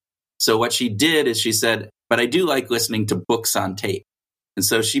gym. So what she did is she said, but I do like listening to books on tape. And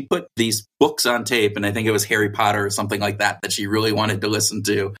so she put these books on tape, and I think it was Harry Potter or something like that she really wanted to listen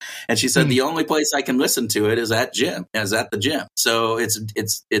to. And she said, the only place I can listen to it is at the gym. So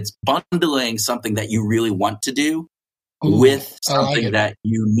it's bundling something that you really want to do with something that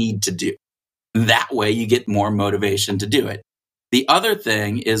you need to do. That way you get more motivation to do it. The other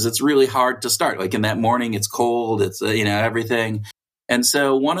thing is it's really hard to start. Like in that morning, it's cold, it's, everything. And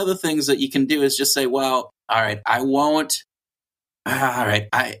so one of the things that you can do is just say, well, all right, I won't. All right,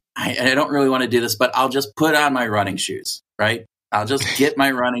 I don't really want to do this, but I'll just put on my running shoes, right? I'll just get my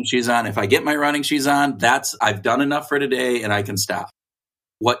running shoes on. If I get my running shoes on, I've done enough for today and I can stop.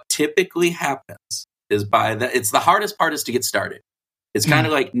 What typically happens is it's the hardest part is to get started. It's kind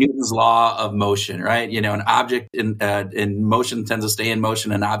of like Newton's law of motion, right? An object in motion tends to stay in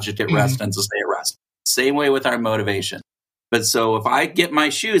motion, an object at rest tends to stay at rest. Same way with our motivation. But so if I get my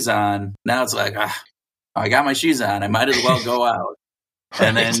shoes on, now it's like, I got my shoes on, I might as well go out.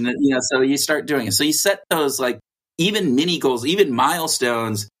 And then, so you start doing it. So you set those like even mini goals, even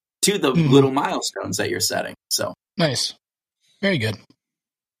milestones to the little milestones that you're setting. So nice. Very good.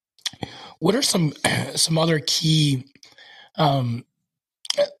 What are some other key, I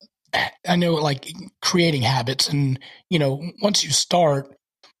know like creating habits and, once you start,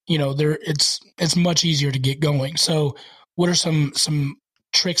 it's much easier to get going. So what are some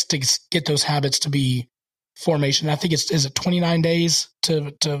tricks to get those habits to be formation? I think is it 29 days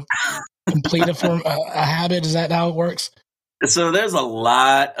to complete a habit? Is that how it works? So there's a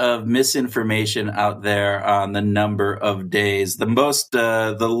lot of misinformation out there on the number of days.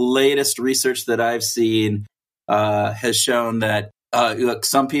 The latest research that I've seen has shown that look,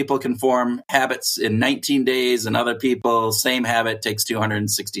 some people can form habits in 19 days, and other people, same habit takes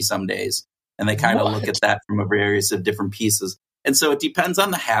 260 some days. And they kind of look at that from a various of different pieces. And so it depends on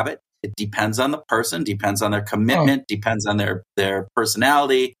the habit. It depends on the person, depends on their commitment, depends on their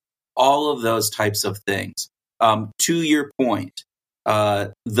personality, all of those types of things. To your point,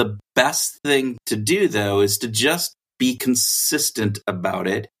 the best thing to do, though, is to just be consistent about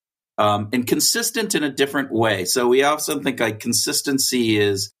it, and consistent in a different way. So we often think like consistency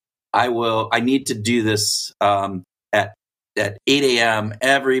is, I need to do this at 8 a.m.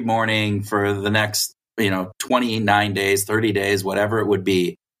 every morning for the next 29 days, 30 days, whatever it would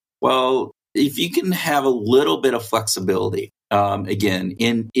be. Well, if you can have a little bit of flexibility, again,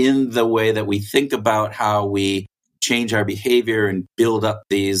 in the way that we think about how we change our behavior and build up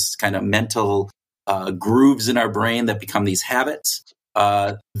these kind of mental grooves in our brain that become these habits,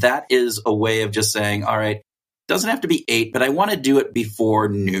 that is a way of just saying, all right, it doesn't have to be 8, but I want to do it before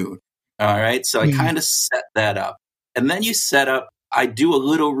noon. All right. So I kind of set that up. And then you set up, I do a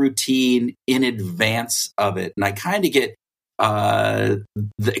little routine in advance of it. And I kind of get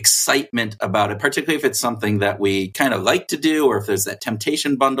the excitement about it, particularly if it's something that we kind of like to do, or if there's that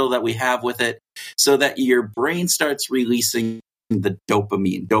temptation bundle that we have with it, so that your brain starts releasing the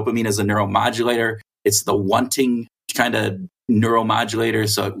dopamine. Dopamine is a neuromodulator. It's the wanting kind of neuromodulator.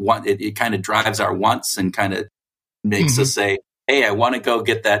 So it kind of drives our wants and kind of makes us say, hey, I want to go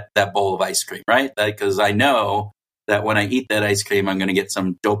get that bowl of ice cream, right? Because I know that when I eat that ice cream, I'm going to get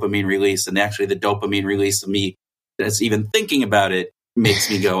some dopamine release. And actually the dopamine release of me that's even thinking about it makes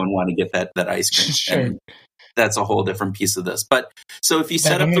me go and want to get that ice cream. Sure. And that's a whole different piece of this. But so if you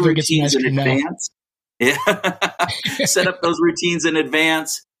set up the routines in advance, set up those routines in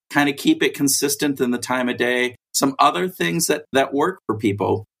advance, kind of keep it consistent in the time of day. Some other things that work for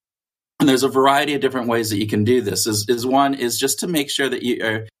people, and there's a variety of different ways that you can do this, is one is just to make sure that you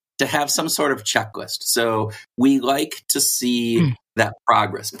are to have some sort of checklist. So we like to see that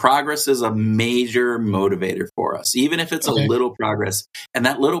progress. Progress is a major motivator for us, even if it's a little progress. And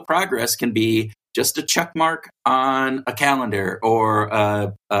that little progress can be just a check mark on a calendar or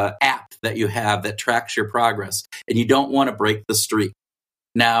a app that you have that tracks your progress, and you don't want to break the streak.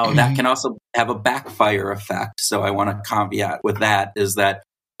 Now, that can also have a backfire effect. So I want to caveat with that is that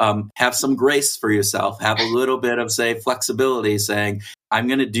have some grace for yourself. Have a little bit of, say, flexibility, saying, I'm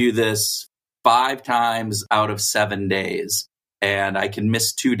going to do this 5 times out of 7 days, and I can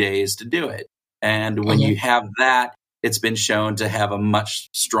miss 2 days to do it. And when you have that, it's been shown to have a much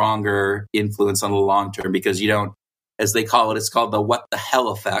stronger influence on the long term because you don't, as they call it, it's called the what the hell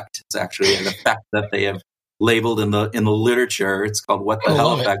effect. It's actually an effect that they have labeled in the literature. It's called what the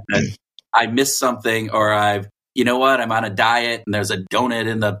hell effect. That I missed something, or you know what, I'm on a diet and there's a donut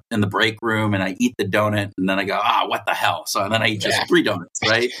in the break room and I eat the donut and then I go, what the hell? So then I eat just 3 donuts,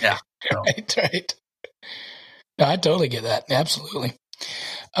 right? Yeah. So. Right. No, I totally get that. Absolutely.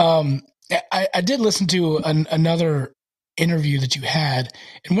 I did listen to another interview that you had,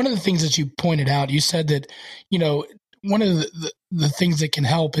 and one of the things that you pointed out, you said that, one of the things that can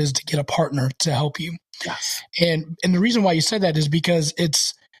help is to get a partner to help you. Yes. And the reason why you said that is because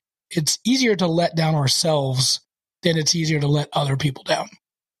it's easier to let down ourselves than it's easier to let other people down.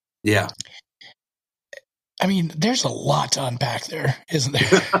 Yeah. I mean, there's a lot to unpack there, isn't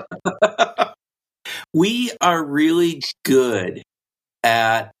there? We are really good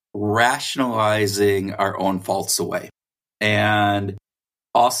at rationalizing our own faults away. And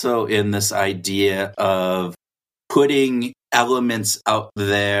also in this idea of putting elements out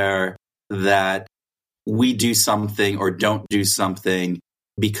there that we do something or don't do something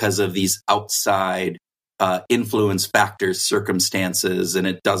because of these outside influence factors, circumstances, and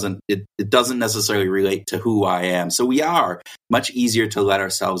it doesn't necessarily relate to who I am. So we are much easier to let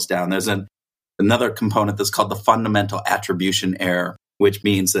ourselves down. There's another component that's called the fundamental attribution error, which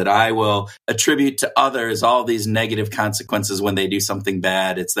means that I will attribute to others all these negative consequences when they do something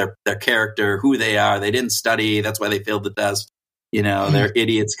bad. It's their character, who they are. They didn't study. That's why they failed the test. They're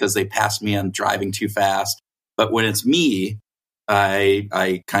idiots because they passed me on driving too fast. But when it's me,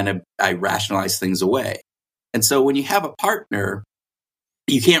 I rationalize things away. And so when you have a partner,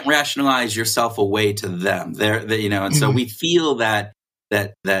 you can't rationalize yourself away to them. And so we feel that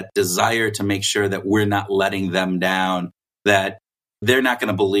desire to make sure that we're not letting them down, that they're not going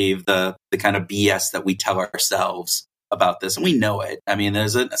to believe the kind of BS that we tell ourselves about this. And we know it. I mean,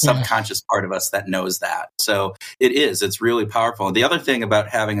 there's a subconscious part of us that knows that. So it's really powerful. The other thing about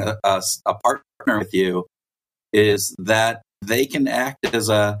having a partner with you is that they can act as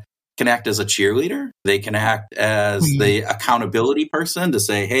a cheerleader. They can act as the accountability person to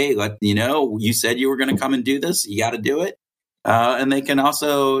say, hey, you said you were going to come and do this. You got to do it. And they can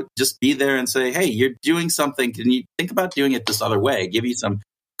also just be there and say, hey, you're doing something. Can you think about doing it this other way? Give you some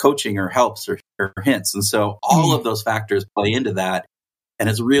coaching or helps or hints. And so all of those factors play into that. And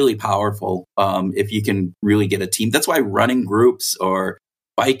it's really powerful if you can really get a team. That's why running groups or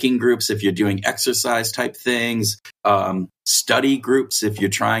biking groups, if you're doing exercise type things, study groups, if you're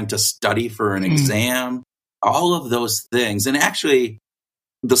trying to study for an exam, all of those things. And actually,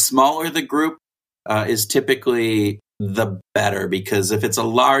 the smaller the group is typically the better, because if it's a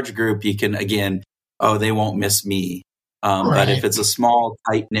large group, you can, again, they won't miss me. But if it's a small,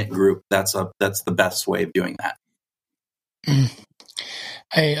 tight-knit group, that's the best way of doing that.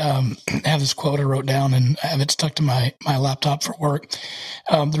 I have this quote I wrote down and I have it stuck to my laptop for work.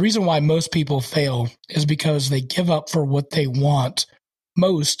 The reason why most people fail is because they give up for what they want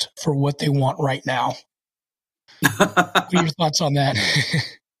most for what they want right now. What are your thoughts on that?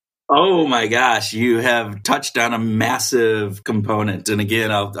 Oh my gosh, you have touched on a massive component. And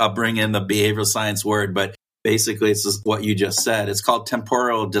again, I'll bring in the behavioral science word, but basically it's just what you just said. It's called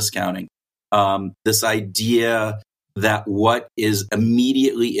temporal discounting. This idea that what is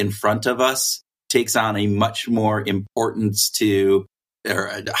immediately in front of us takes on a much more importance to, or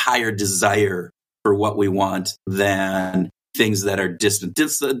a higher desire for what we want than things that are distant.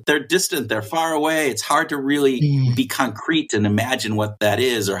 They're distant, they're far away. It's hard to really be concrete and imagine what that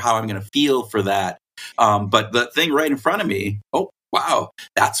is or how I'm going to feel for that. But the thing right in front of me, oh, wow,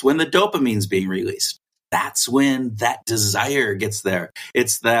 that's when the dopamine's being released. That's when that desire gets there.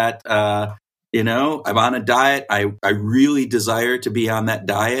 It's that, I'm on a diet. I really desire to be on that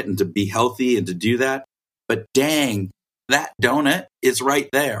diet and to be healthy and to do that. But dang, that donut is right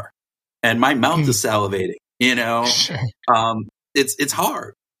there. And my mouth is salivating, Sure. It's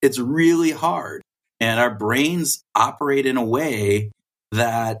hard. It's really hard. And our brains operate in a way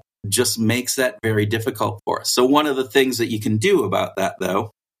that just makes that very difficult for us. So one of the things that you can do about that,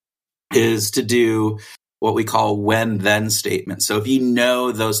 though, is to do what we call when-then statements. So if you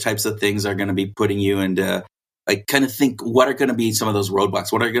know those types of things are going to be putting you into, kind of think, what are going to be some of those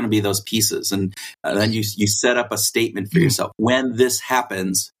roadblocks? What are going to be those pieces? And then you set up a statement for yourself. When this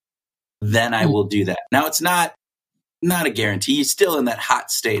happens, then I will do that. Now, it's not a guarantee. You're still in that hot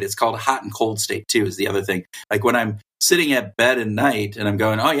state. It's called a hot and cold state, too, is the other thing. Like when I'm sitting at bed at night and I'm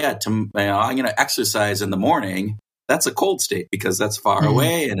going, I'm going to exercise in the morning, that's a cold state because that's far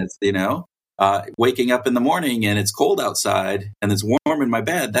away and it's, waking up in the morning and it's cold outside and it's warm in my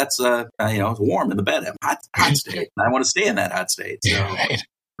bed. That's it's warm in the bed. I'm hot state. And I want to stay in that hot state. So Right.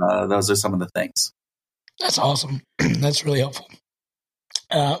 those are some of the things. That's awesome. That's really helpful.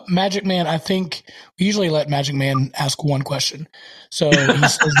 Magic Man, I think we usually let Magic Man ask one question. So he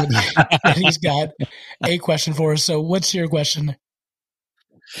says that he's got a question for us. So what's your question?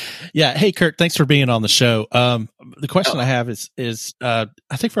 Yeah. Hey, Kurt, thanks for being on the show. The question I have is I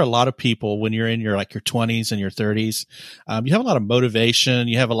think for a lot of people, when you're in your 20s and your 30s, you have a lot of motivation.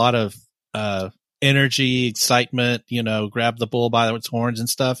 You have a lot of energy, excitement, grab the bull by its horns and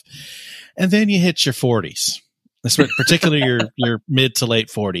stuff. And then you hit your 40s, particularly your mid to late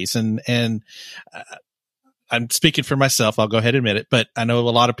 40s. And I'm speaking for myself. I'll go ahead and admit it, but I know a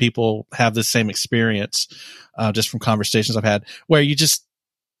lot of people have the same experience just from conversations I've had where you just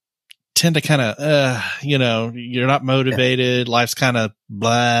tend to kind of, you're not motivated. Life's kind of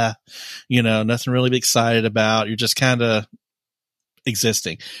blah, nothing really to be excited about. You're just kind of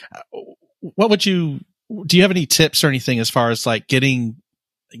existing. Do you have any tips or anything as far as like getting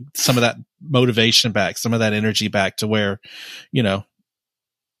some of that motivation back, some of that energy back to where,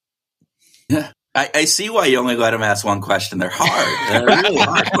 I see why you only let them ask one question. They're hard. They're really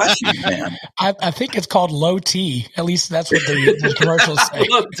hard questions, man. I think it's called low T. At least that's what the commercials say.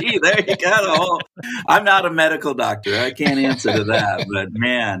 Low T. There you go. I'm not a medical doctor. I can't answer to that. But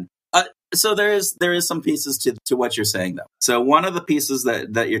man, so there is some pieces to what you're saying though. So one of the pieces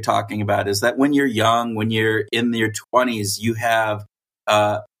that you're talking about is that when you're young, when you're in your 20s, you have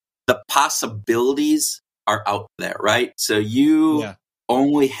the possibilities are out there, right? So you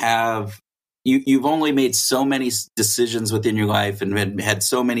only have. You've only made so many decisions within your life and had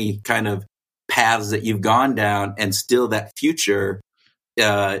so many kind of paths that you've gone down, and still that future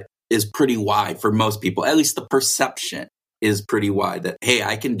is pretty wide for most people. At least the perception is pretty wide that, hey,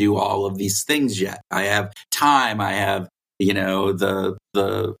 I can do all of these things yet. I have time. I have,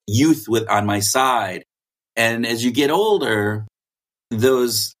 the youth on my side. And as you get older,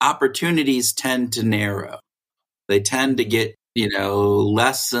 those opportunities tend to narrow. They tend to get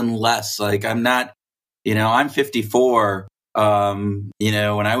less and less. Like I'm not, I'm 54. When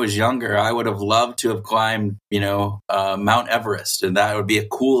I was younger, I would have loved to have climbed, Mount Everest, and that would be a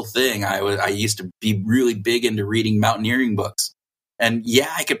cool thing. I used to be really big into reading mountaineering books, and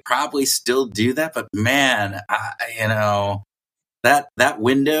I could probably still do that. But man, that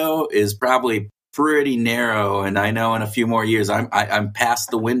window is probably pretty narrow, and I know in a few more years, I'm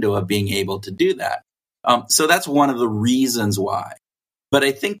past the window of being able to do that. So that's one of the reasons why. But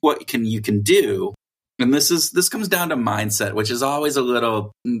I think what you can do, and this comes down to mindset, which is always a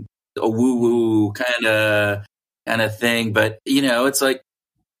little a woo-woo kind of thing. But it's like,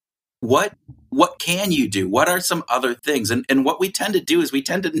 what can you do? What are some other things? And what we tend to do is we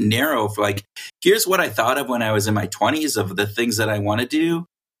tend to narrow for like, here's what I thought of when I was in my 20s of the things that I want to do.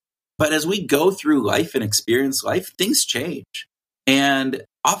 But as we go through life and experience life, things change. And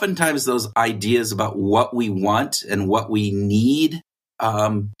oftentimes those ideas about what we want and what we need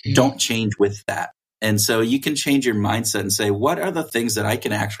don't change with that. And so you can change your mindset and say, what are the things that I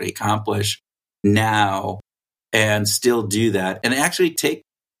can actually accomplish now and still do that? And actually take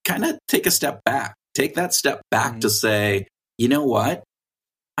a step back, take that step back to say, you know what?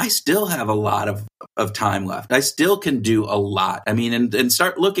 I still have a lot of time left. I still can do a lot. I mean, and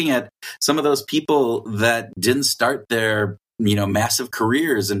start looking at some of those people that didn't start their massive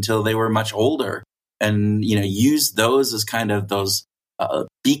careers until they were much older, and use those as kind of those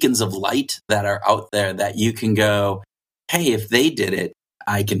beacons of light that are out there that you can go, hey, if they did it,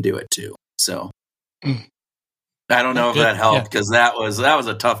 I can do it too. So I don't know if that helped, because that was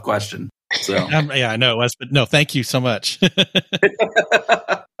a tough question. So I know it was, but no, thank you so much.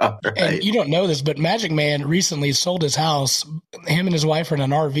 All right. And you don't know this, but Magic Man recently sold his house. Him and his wife are in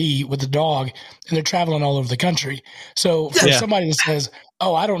an RV with a dog, and they're traveling all over the country. So for somebody that says,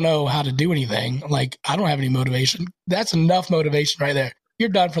 oh, I don't know how to do anything, like I don't have any motivation, that's enough motivation right there. You're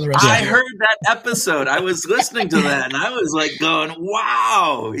done for the rest of the year. I heard that episode. I was listening to that, and I was like going,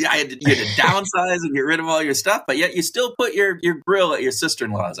 wow. You had to downsize and get rid of all your stuff, but yet you still put your grill at your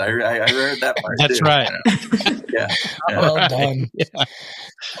sister-in-law's. I heard that part. That's too, right. Yeah. Well done.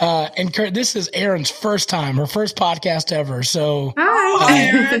 And Kurt, this is Erin's first time, her first podcast ever. So hi,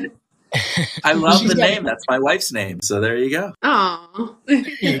 Erin. I love the name. That's my wife's name. So there you go. Oh, there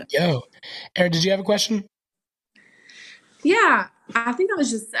you go. Erin, did you have a question? Yeah, I think I was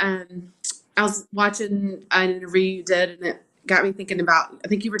just I was watching an interview you did, and it got me thinking about. I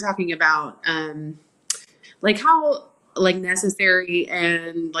think you were talking about like how like necessary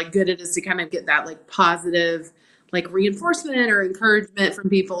and like good it is to kind of get that like positive like reinforcement or encouragement from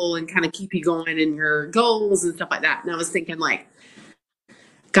people and kind of keep you going in your goals and stuff like that. And I was thinking like,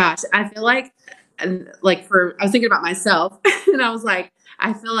 gosh, I feel like, and like I was thinking about myself and I was like,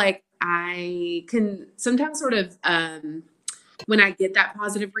 I feel like I can sometimes sort of, when I get that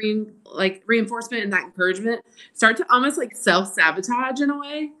positive reinforcement and that encouragement, start to almost like self-sabotage in a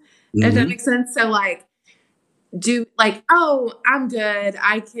way, if that makes sense. So like, do like, oh, I'm good.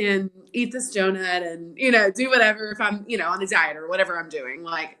 I can eat this donut and, do whatever if I'm, on a diet or whatever I'm doing.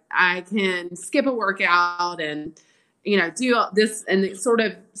 Like I can skip a workout and, do all this. And it sort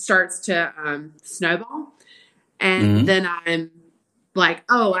of starts to snowball. And then I'm like,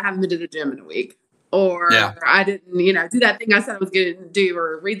 oh, I haven't been to the gym in a week. Or I didn't, do that thing I said I was going to do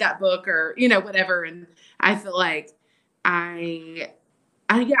or read that book or, whatever. And I feel like how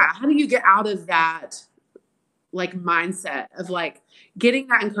do you get out of that like mindset of like getting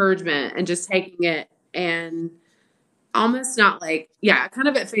that encouragement and just taking it and almost not like, kind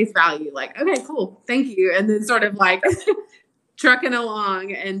of at face value, like, okay, cool. Thank you. And then sort of like trucking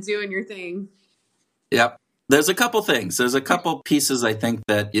along and doing your thing. Yep. There's a couple things. There's a couple pieces I think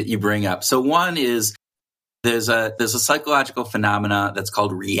that you bring up. So one is there's a psychological phenomena that's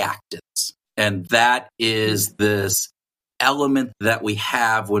called reactance. And that is this element that we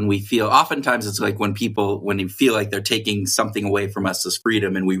have when we feel, oftentimes it's like when you feel like they're taking something away from us as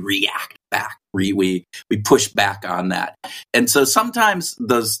freedom and we react back. We push back on that. And so sometimes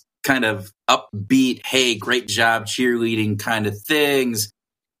those kind of upbeat, hey, great job, cheerleading kind of things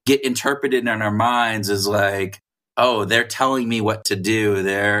get interpreted in our minds as like, oh, they're telling me what to do.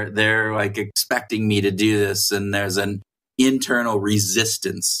 They're like expecting me to do this. And there's an internal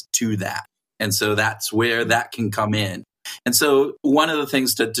resistance to that. And so that's where that can come in. And so one of the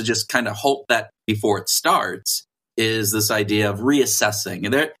things to just kind of halt that before it starts is this idea of reassessing.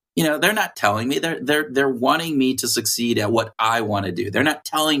 And they're not telling me, they're wanting me to succeed at what I want to do. They're not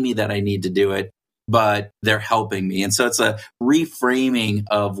telling me that I need to do it, but they're helping me. And so it's a reframing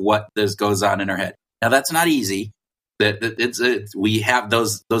of what goes on in our head. Now that's not easy. We have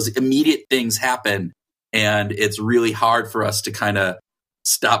those immediate things happen, and it's really hard for us to kind of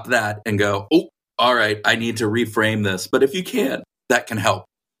stop that and go, oh, all right, I need to reframe this. But if you can, that can help.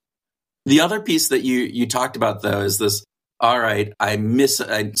 The other piece that you talked about though is this. All right, I'll miss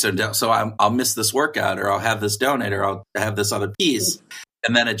this workout, or I'll have this donut, or I'll have this other piece.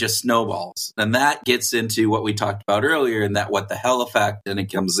 And then it just snowballs. And that gets into what we talked about earlier, and that what the hell effect, and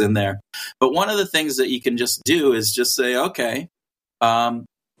it comes in there. But one of the things that you can just do is just say, okay, I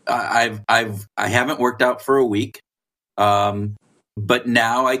haven't worked out for a week, but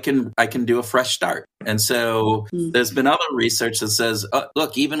now I can do a fresh start. And so there's been other research that says,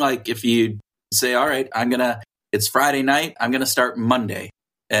 look, even like if you say, all right, it's Friday night, I'm going to start Monday.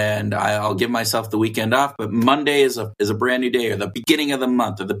 And I'll give myself the weekend off, but Monday is a brand new day, or the beginning of the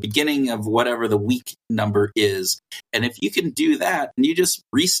month, or the beginning of whatever the week number is. And if you can do that, and you just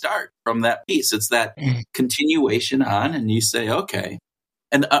restart from that piece, it's that continuation on, and you say, okay.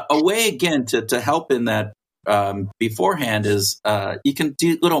 And a way again to help in that beforehand is you can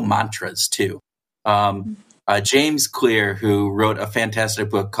do little mantras too. James Clear, who wrote a fantastic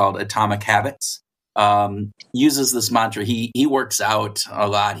book called Atomic Habits, uses this mantra. He works out a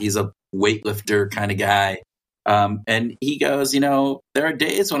lot. He's a weightlifter kind of guy. And he goes, there are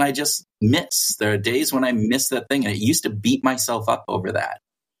days when I just miss. There are days when I miss that thing. And I used to beat myself up over that.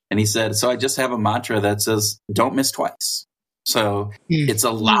 And he said, so I just have a mantra that says, don't miss twice. So it's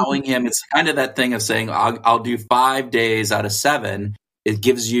allowing him, it's kind of that thing of saying, I'll do 5 days out of 7. It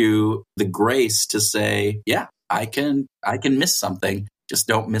gives you the grace to say, yeah, I can miss something. Just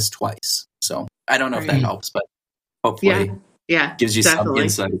don't miss twice. So I don't know if that helps, but hopefully gives you definitely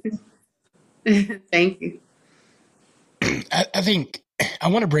some insight. Thank you. I think I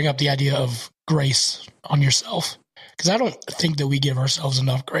want to bring up the idea of grace on yourself, because I don't think that we give ourselves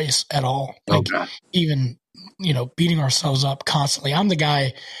enough grace at all. Like even, beating ourselves up constantly. I'm the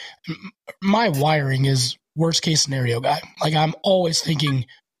guy, my wiring is worst case scenario guy. Like I'm always thinking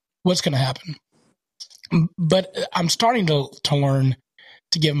what's going to happen, but I'm starting to learn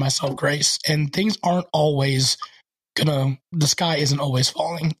to give myself grace, and things aren't always the sky isn't always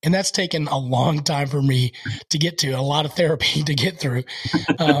falling. And that's taken a long time for me to get to, a lot of therapy to get through.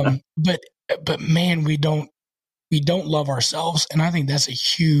 But man, we don't love ourselves. And I think that's a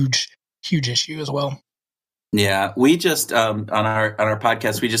huge, huge issue as well. Yeah. We just, on our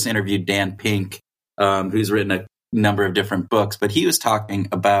podcast, we just interviewed Dan Pink, who's written a number of different books, but he was talking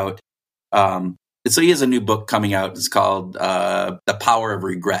about, so he has a new book coming out. It's called The Power of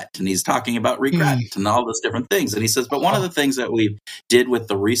Regret. And he's talking about regret and all those different things. And he says, but one of the things that we did with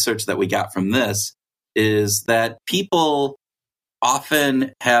the research that we got from this is that people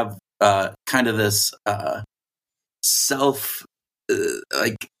often have kind of this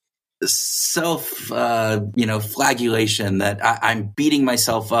flagellation that I'm beating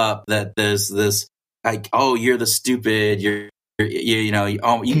myself up, that there's this like, oh, you're the stupid, you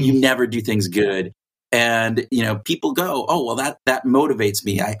never do things good. And, people go, oh, well, that motivates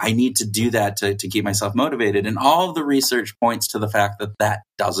me. I need to do that to keep myself motivated. And all of the research points to the fact that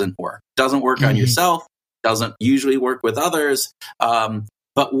doesn't work. Doesn't work on yourself, doesn't usually work with others.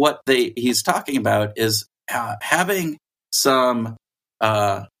 But what he's talking about is having some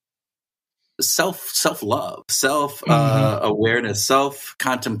self-love, awareness,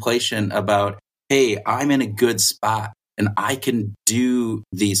 self-contemplation about, hey, I'm in a good spot and I can do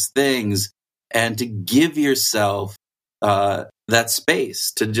these things, and to give yourself that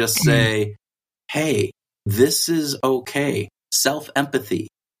space to just say, hey, this is okay. Self-empathy,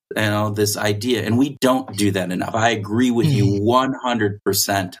 this idea. And we don't do that enough. I agree with you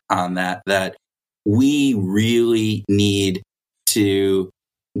 100% on that we really need to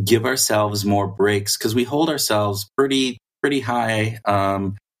give ourselves more breaks, because we hold ourselves pretty high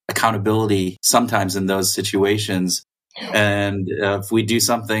accountability sometimes in those situations. And if we do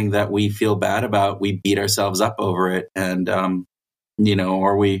something that we feel bad about, we beat ourselves up over it, and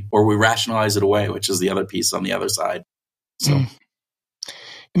or we rationalize it away, which is the other piece on the other side. So,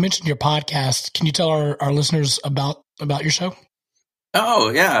 you mentioned your podcast. Can you tell our listeners about your show?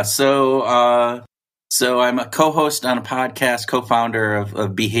 Oh yeah, so I'm a co-host on a podcast, co-founder of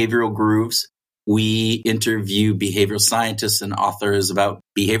Behavioral Grooves. We interview behavioral scientists and authors about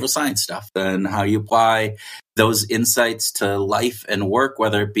behavioral science stuff and how you apply those insights to life and work,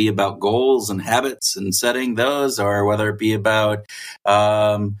 whether it be about goals and habits and setting those, or whether it be about,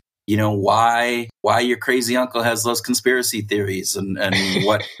 why your crazy uncle has those conspiracy theories and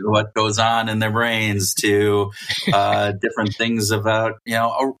what goes on in their brains, to different things about,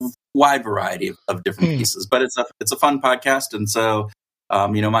 a wide variety of different pieces. But it's a fun podcast. And so,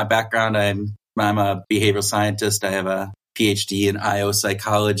 my background, I'm a behavioral scientist. I have a PhD in IO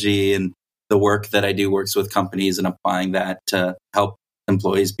psychology, and the work that I do works with companies and applying that to help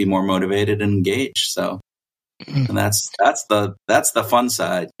employees be more motivated and engaged. So, and that's the fun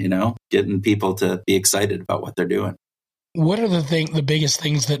side, getting people to be excited about what they're doing. What are the biggest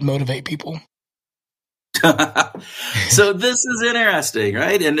things that motivate people? So this is interesting,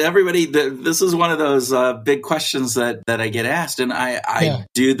 right? And everybody, this is one of those big questions that I get asked, and I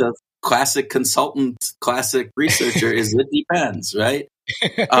do the classic consultant, classic researcher is it depends, right?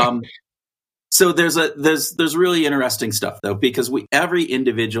 So there's really interesting stuff though, because every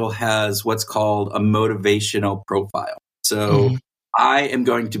individual has what's called a motivational profile. So I am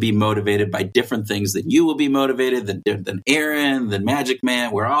going to be motivated by different things than you will be motivated, than Aaron, than Magic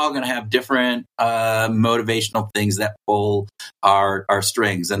Man. We're all going to have different motivational things that pull our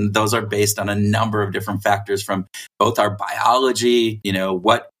strings. And those are based on a number of different factors, from both our biology,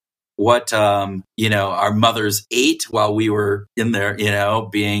 what our mothers ate while we were in there,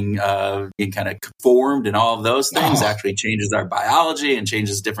 being kind of formed, and all of those things actually changes our biology and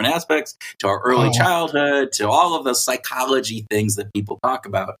changes different aspects, to our early childhood, to all of the psychology things that people talk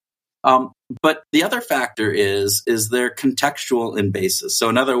about. But the other factor is they're contextual in basis. So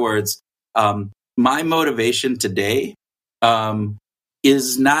in other words, my motivation today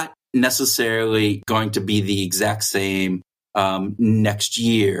is not necessarily going to be the exact same next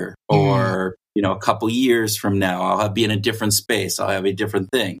year, or a couple years from now. I'll be in a different space. I'll have a different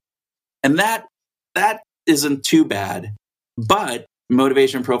thing, and that isn't too bad. But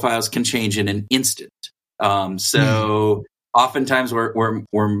motivation profiles can change in an instant. So oftentimes we're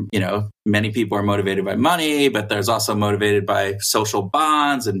many people are motivated by money, but there's also motivated by social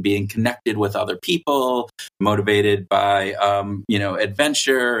bonds and being connected with other people, motivated by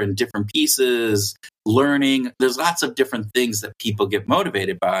adventure and different pieces, learning. There's lots of different things that people get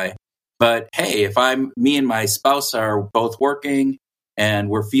motivated by. But hey, if me and my spouse are both working and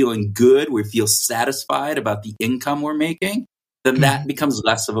we're feeling good, we feel satisfied about the income we're making, then that becomes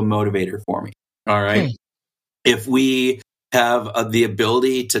less of a motivator for me. All right. If we have the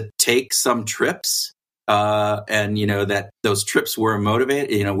ability to take some trips, and that those trips were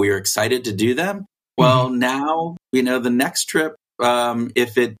motivated, we were excited to do them. Well, now, the next trip,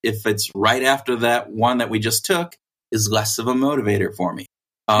 if it's right after that one that we just took, is less of a motivator for me.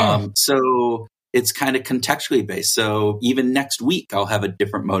 So it's kind of contextually based. So even next week, I'll have a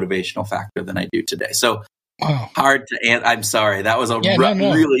different motivational factor than I do today. So hard to answer. I'm sorry. That was a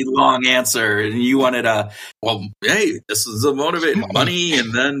really long answer. And you wanted hey, this is a motivating money,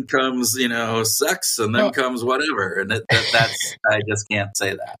 and then comes, sex, and then comes whatever. And that's, I just can't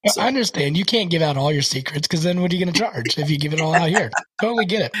say that. So. I understand. You can't give out all your secrets, because then what are you going to charge if you give it all out here? Totally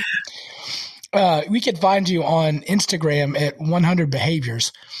get it. We could find you on Instagram at 100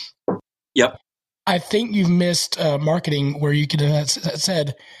 Behaviors. Yep. I think you've missed marketing where you could have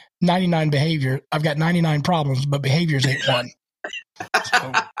said 99 behavior. I've got 99 problems, but behaviors ain't one.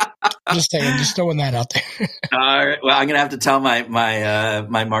 So, just saying, just throwing that out there. All right. Well, I'm gonna have to tell my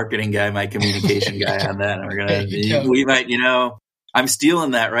marketing guy, my communication guy on that. We might, I'm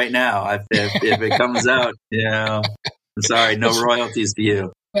stealing that right now. If it comes out, I'm sorry, no royalties to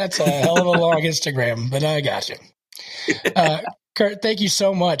you. That's a hell of a long Instagram, but I got you. Kurt, thank you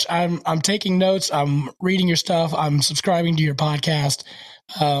so much. I'm taking notes. I'm reading your stuff. I'm subscribing to your podcast.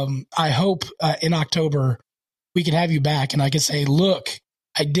 I hope in October we can have you back and I can say, look,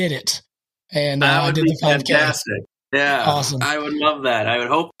 I did it. And I did the 5K. Fantastic. Yeah. Awesome. I would love that. I would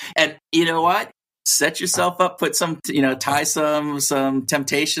hope. And you know what? Set yourself up, put some, tie some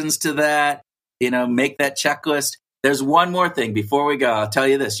temptations to that, make that checklist. There's one more thing before we go. I'll tell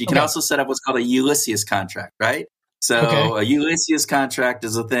you this. You can also set up what's called a Ulysses contract, right? So a Ulysses contract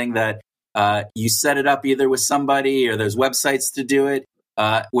is a thing that you set it up either with somebody or there's websites to do it.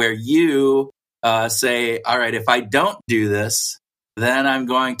 Where you say, all right, if I don't do this, then I'm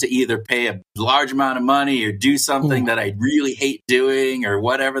going to either pay a large amount of money or do something that I really hate doing or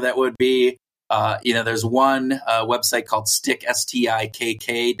whatever that would be. There's one website called stikk.com.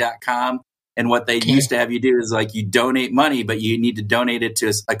 And what they used to have you do is like you donate money, but you need to donate it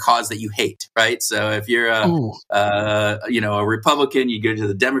to a cause that you hate, right? So if you're a Republican, you go to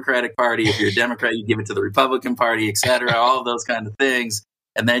the Democratic Party. If you're a Democrat, you give it to the Republican Party, et cetera, all of those kind of things.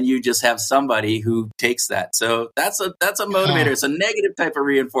 And then you just have somebody who takes that. So that's a motivator. It's a negative type of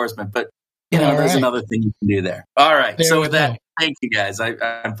reinforcement, but there's another thing you can do there. All right. There so with that, thank you guys.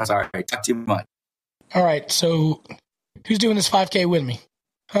 I'm sorry. I talked too much. All right. So who's doing this 5K with me?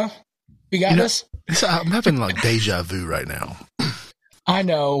 Huh? We got this? I'm having like deja vu right now. I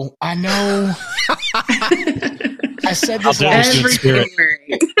know. I said this last year.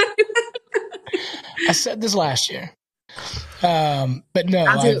 I said this last year. But no,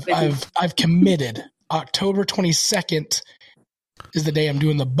 I've committed. October 22nd is the day I'm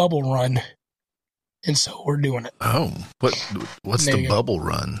doing the bubble run. And so we're doing it. Oh, what's the bubble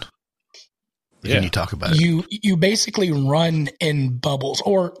run? Can you talk about it? You basically run in bubbles,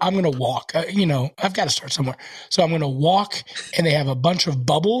 or I'm going to walk. I've got to start somewhere. So I'm going to walk, and they have a bunch of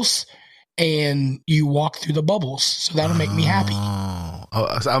bubbles, and you walk through the bubbles. So that'll make me happy.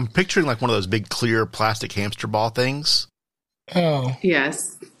 Oh, I'm picturing like one of those big clear plastic hamster ball things. Oh,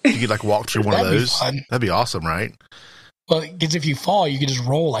 yes. You could like walk through one of those. That'd be awesome, right? Well, because if you fall, you could just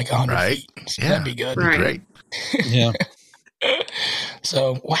roll like 100 feet. So that'd be good. That'd be great. Yeah.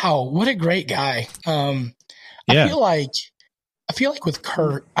 So, wow, what a great guy. I feel like with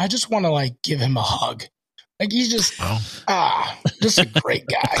Kurt, I just want to like give him a hug. Like he's just, just a great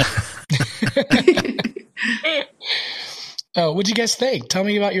guy. What'd you guys think? Tell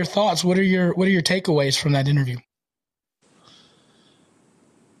me about your thoughts. What are your takeaways from that interview?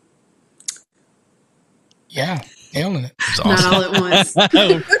 Yeah, nailing it. Awesome. Not all at once.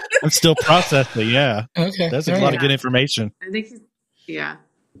 I'm still processing. Yeah. Okay. That's a lot of good information. I think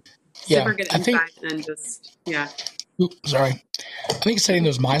super good insight and just Oops, sorry. I think setting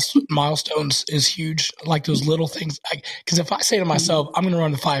those milestones is huge. Like those little things. Because if I say to myself, I'm going to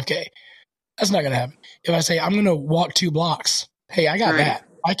run the 5K, that's not going to happen. If I say I'm going to walk 2 blocks, hey, I got that.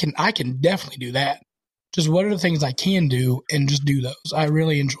 I can definitely do that. Just what are the things I can do and just do those. I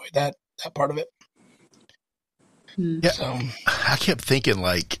really enjoyed that part of it. Yeah, so, I kept thinking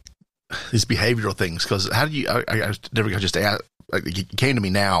like these behavioral things because how do you? I never just ask. Like, it came to me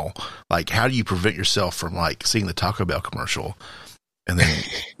now. Like, how do you prevent yourself from like seeing the Taco Bell commercial and then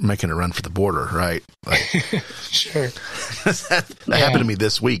making a run for the border? Right? Like, sure. that happened to me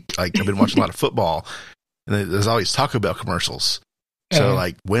this week. Like, I've been watching a lot of football, and there's always Taco Bell commercials. So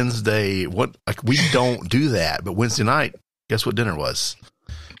like Wednesday, we don't do that, but Wednesday night, guess what dinner was?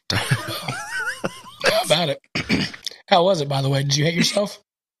 How about it? How was it, by the way? Did you hate yourself?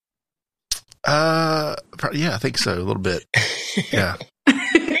 Yeah, I think so. A little bit. Yeah.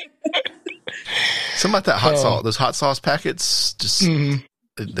 Something about that hot sauce. Those hot sauce packets, just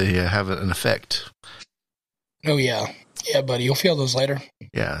they have an effect. Oh yeah, buddy. You'll feel those later.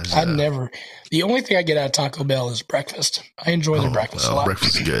 Yeah. The only thing I get out of Taco Bell is breakfast. I enjoy their breakfast a lot.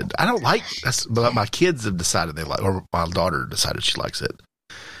 Breakfast is good. I don't like but my kids have decided they like, or my daughter decided she likes it.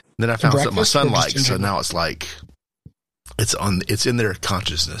 then I found something my son likes, so now it's like it's in their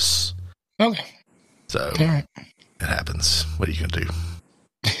consciousness. Okay. So it happens. What are you going to do?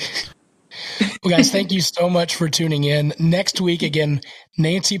 Well, guys, thank you so much for tuning in. Next week, again,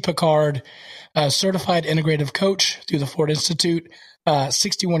 Nancy Picard, certified integrative coach through the Ford Institute,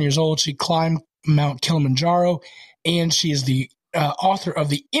 61 years old. She climbed Mount Kilimanjaro, and she is the author of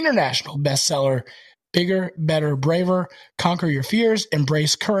the international bestseller, Bigger, Better, Braver, Conquer Your Fears,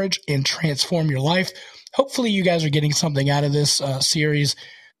 Embrace Courage, and Transform Your Life. Hopefully you guys are getting something out of this series,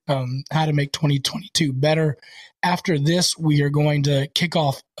 how to make 2022 better. After this, we are going to kick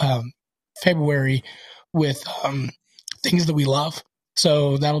off February with things that we love.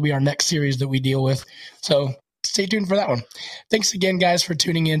 So that'll be our next series that we deal with. So stay tuned for that one. Thanks again, guys, for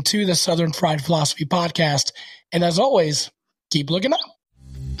tuning in to the Southern Fried Philosophy Podcast. And as always, keep looking up.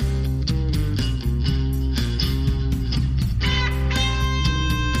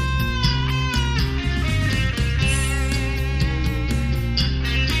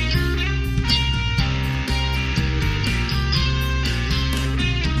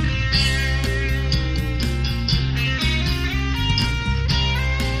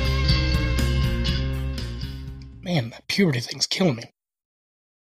 Man, that puberty thing's killing me.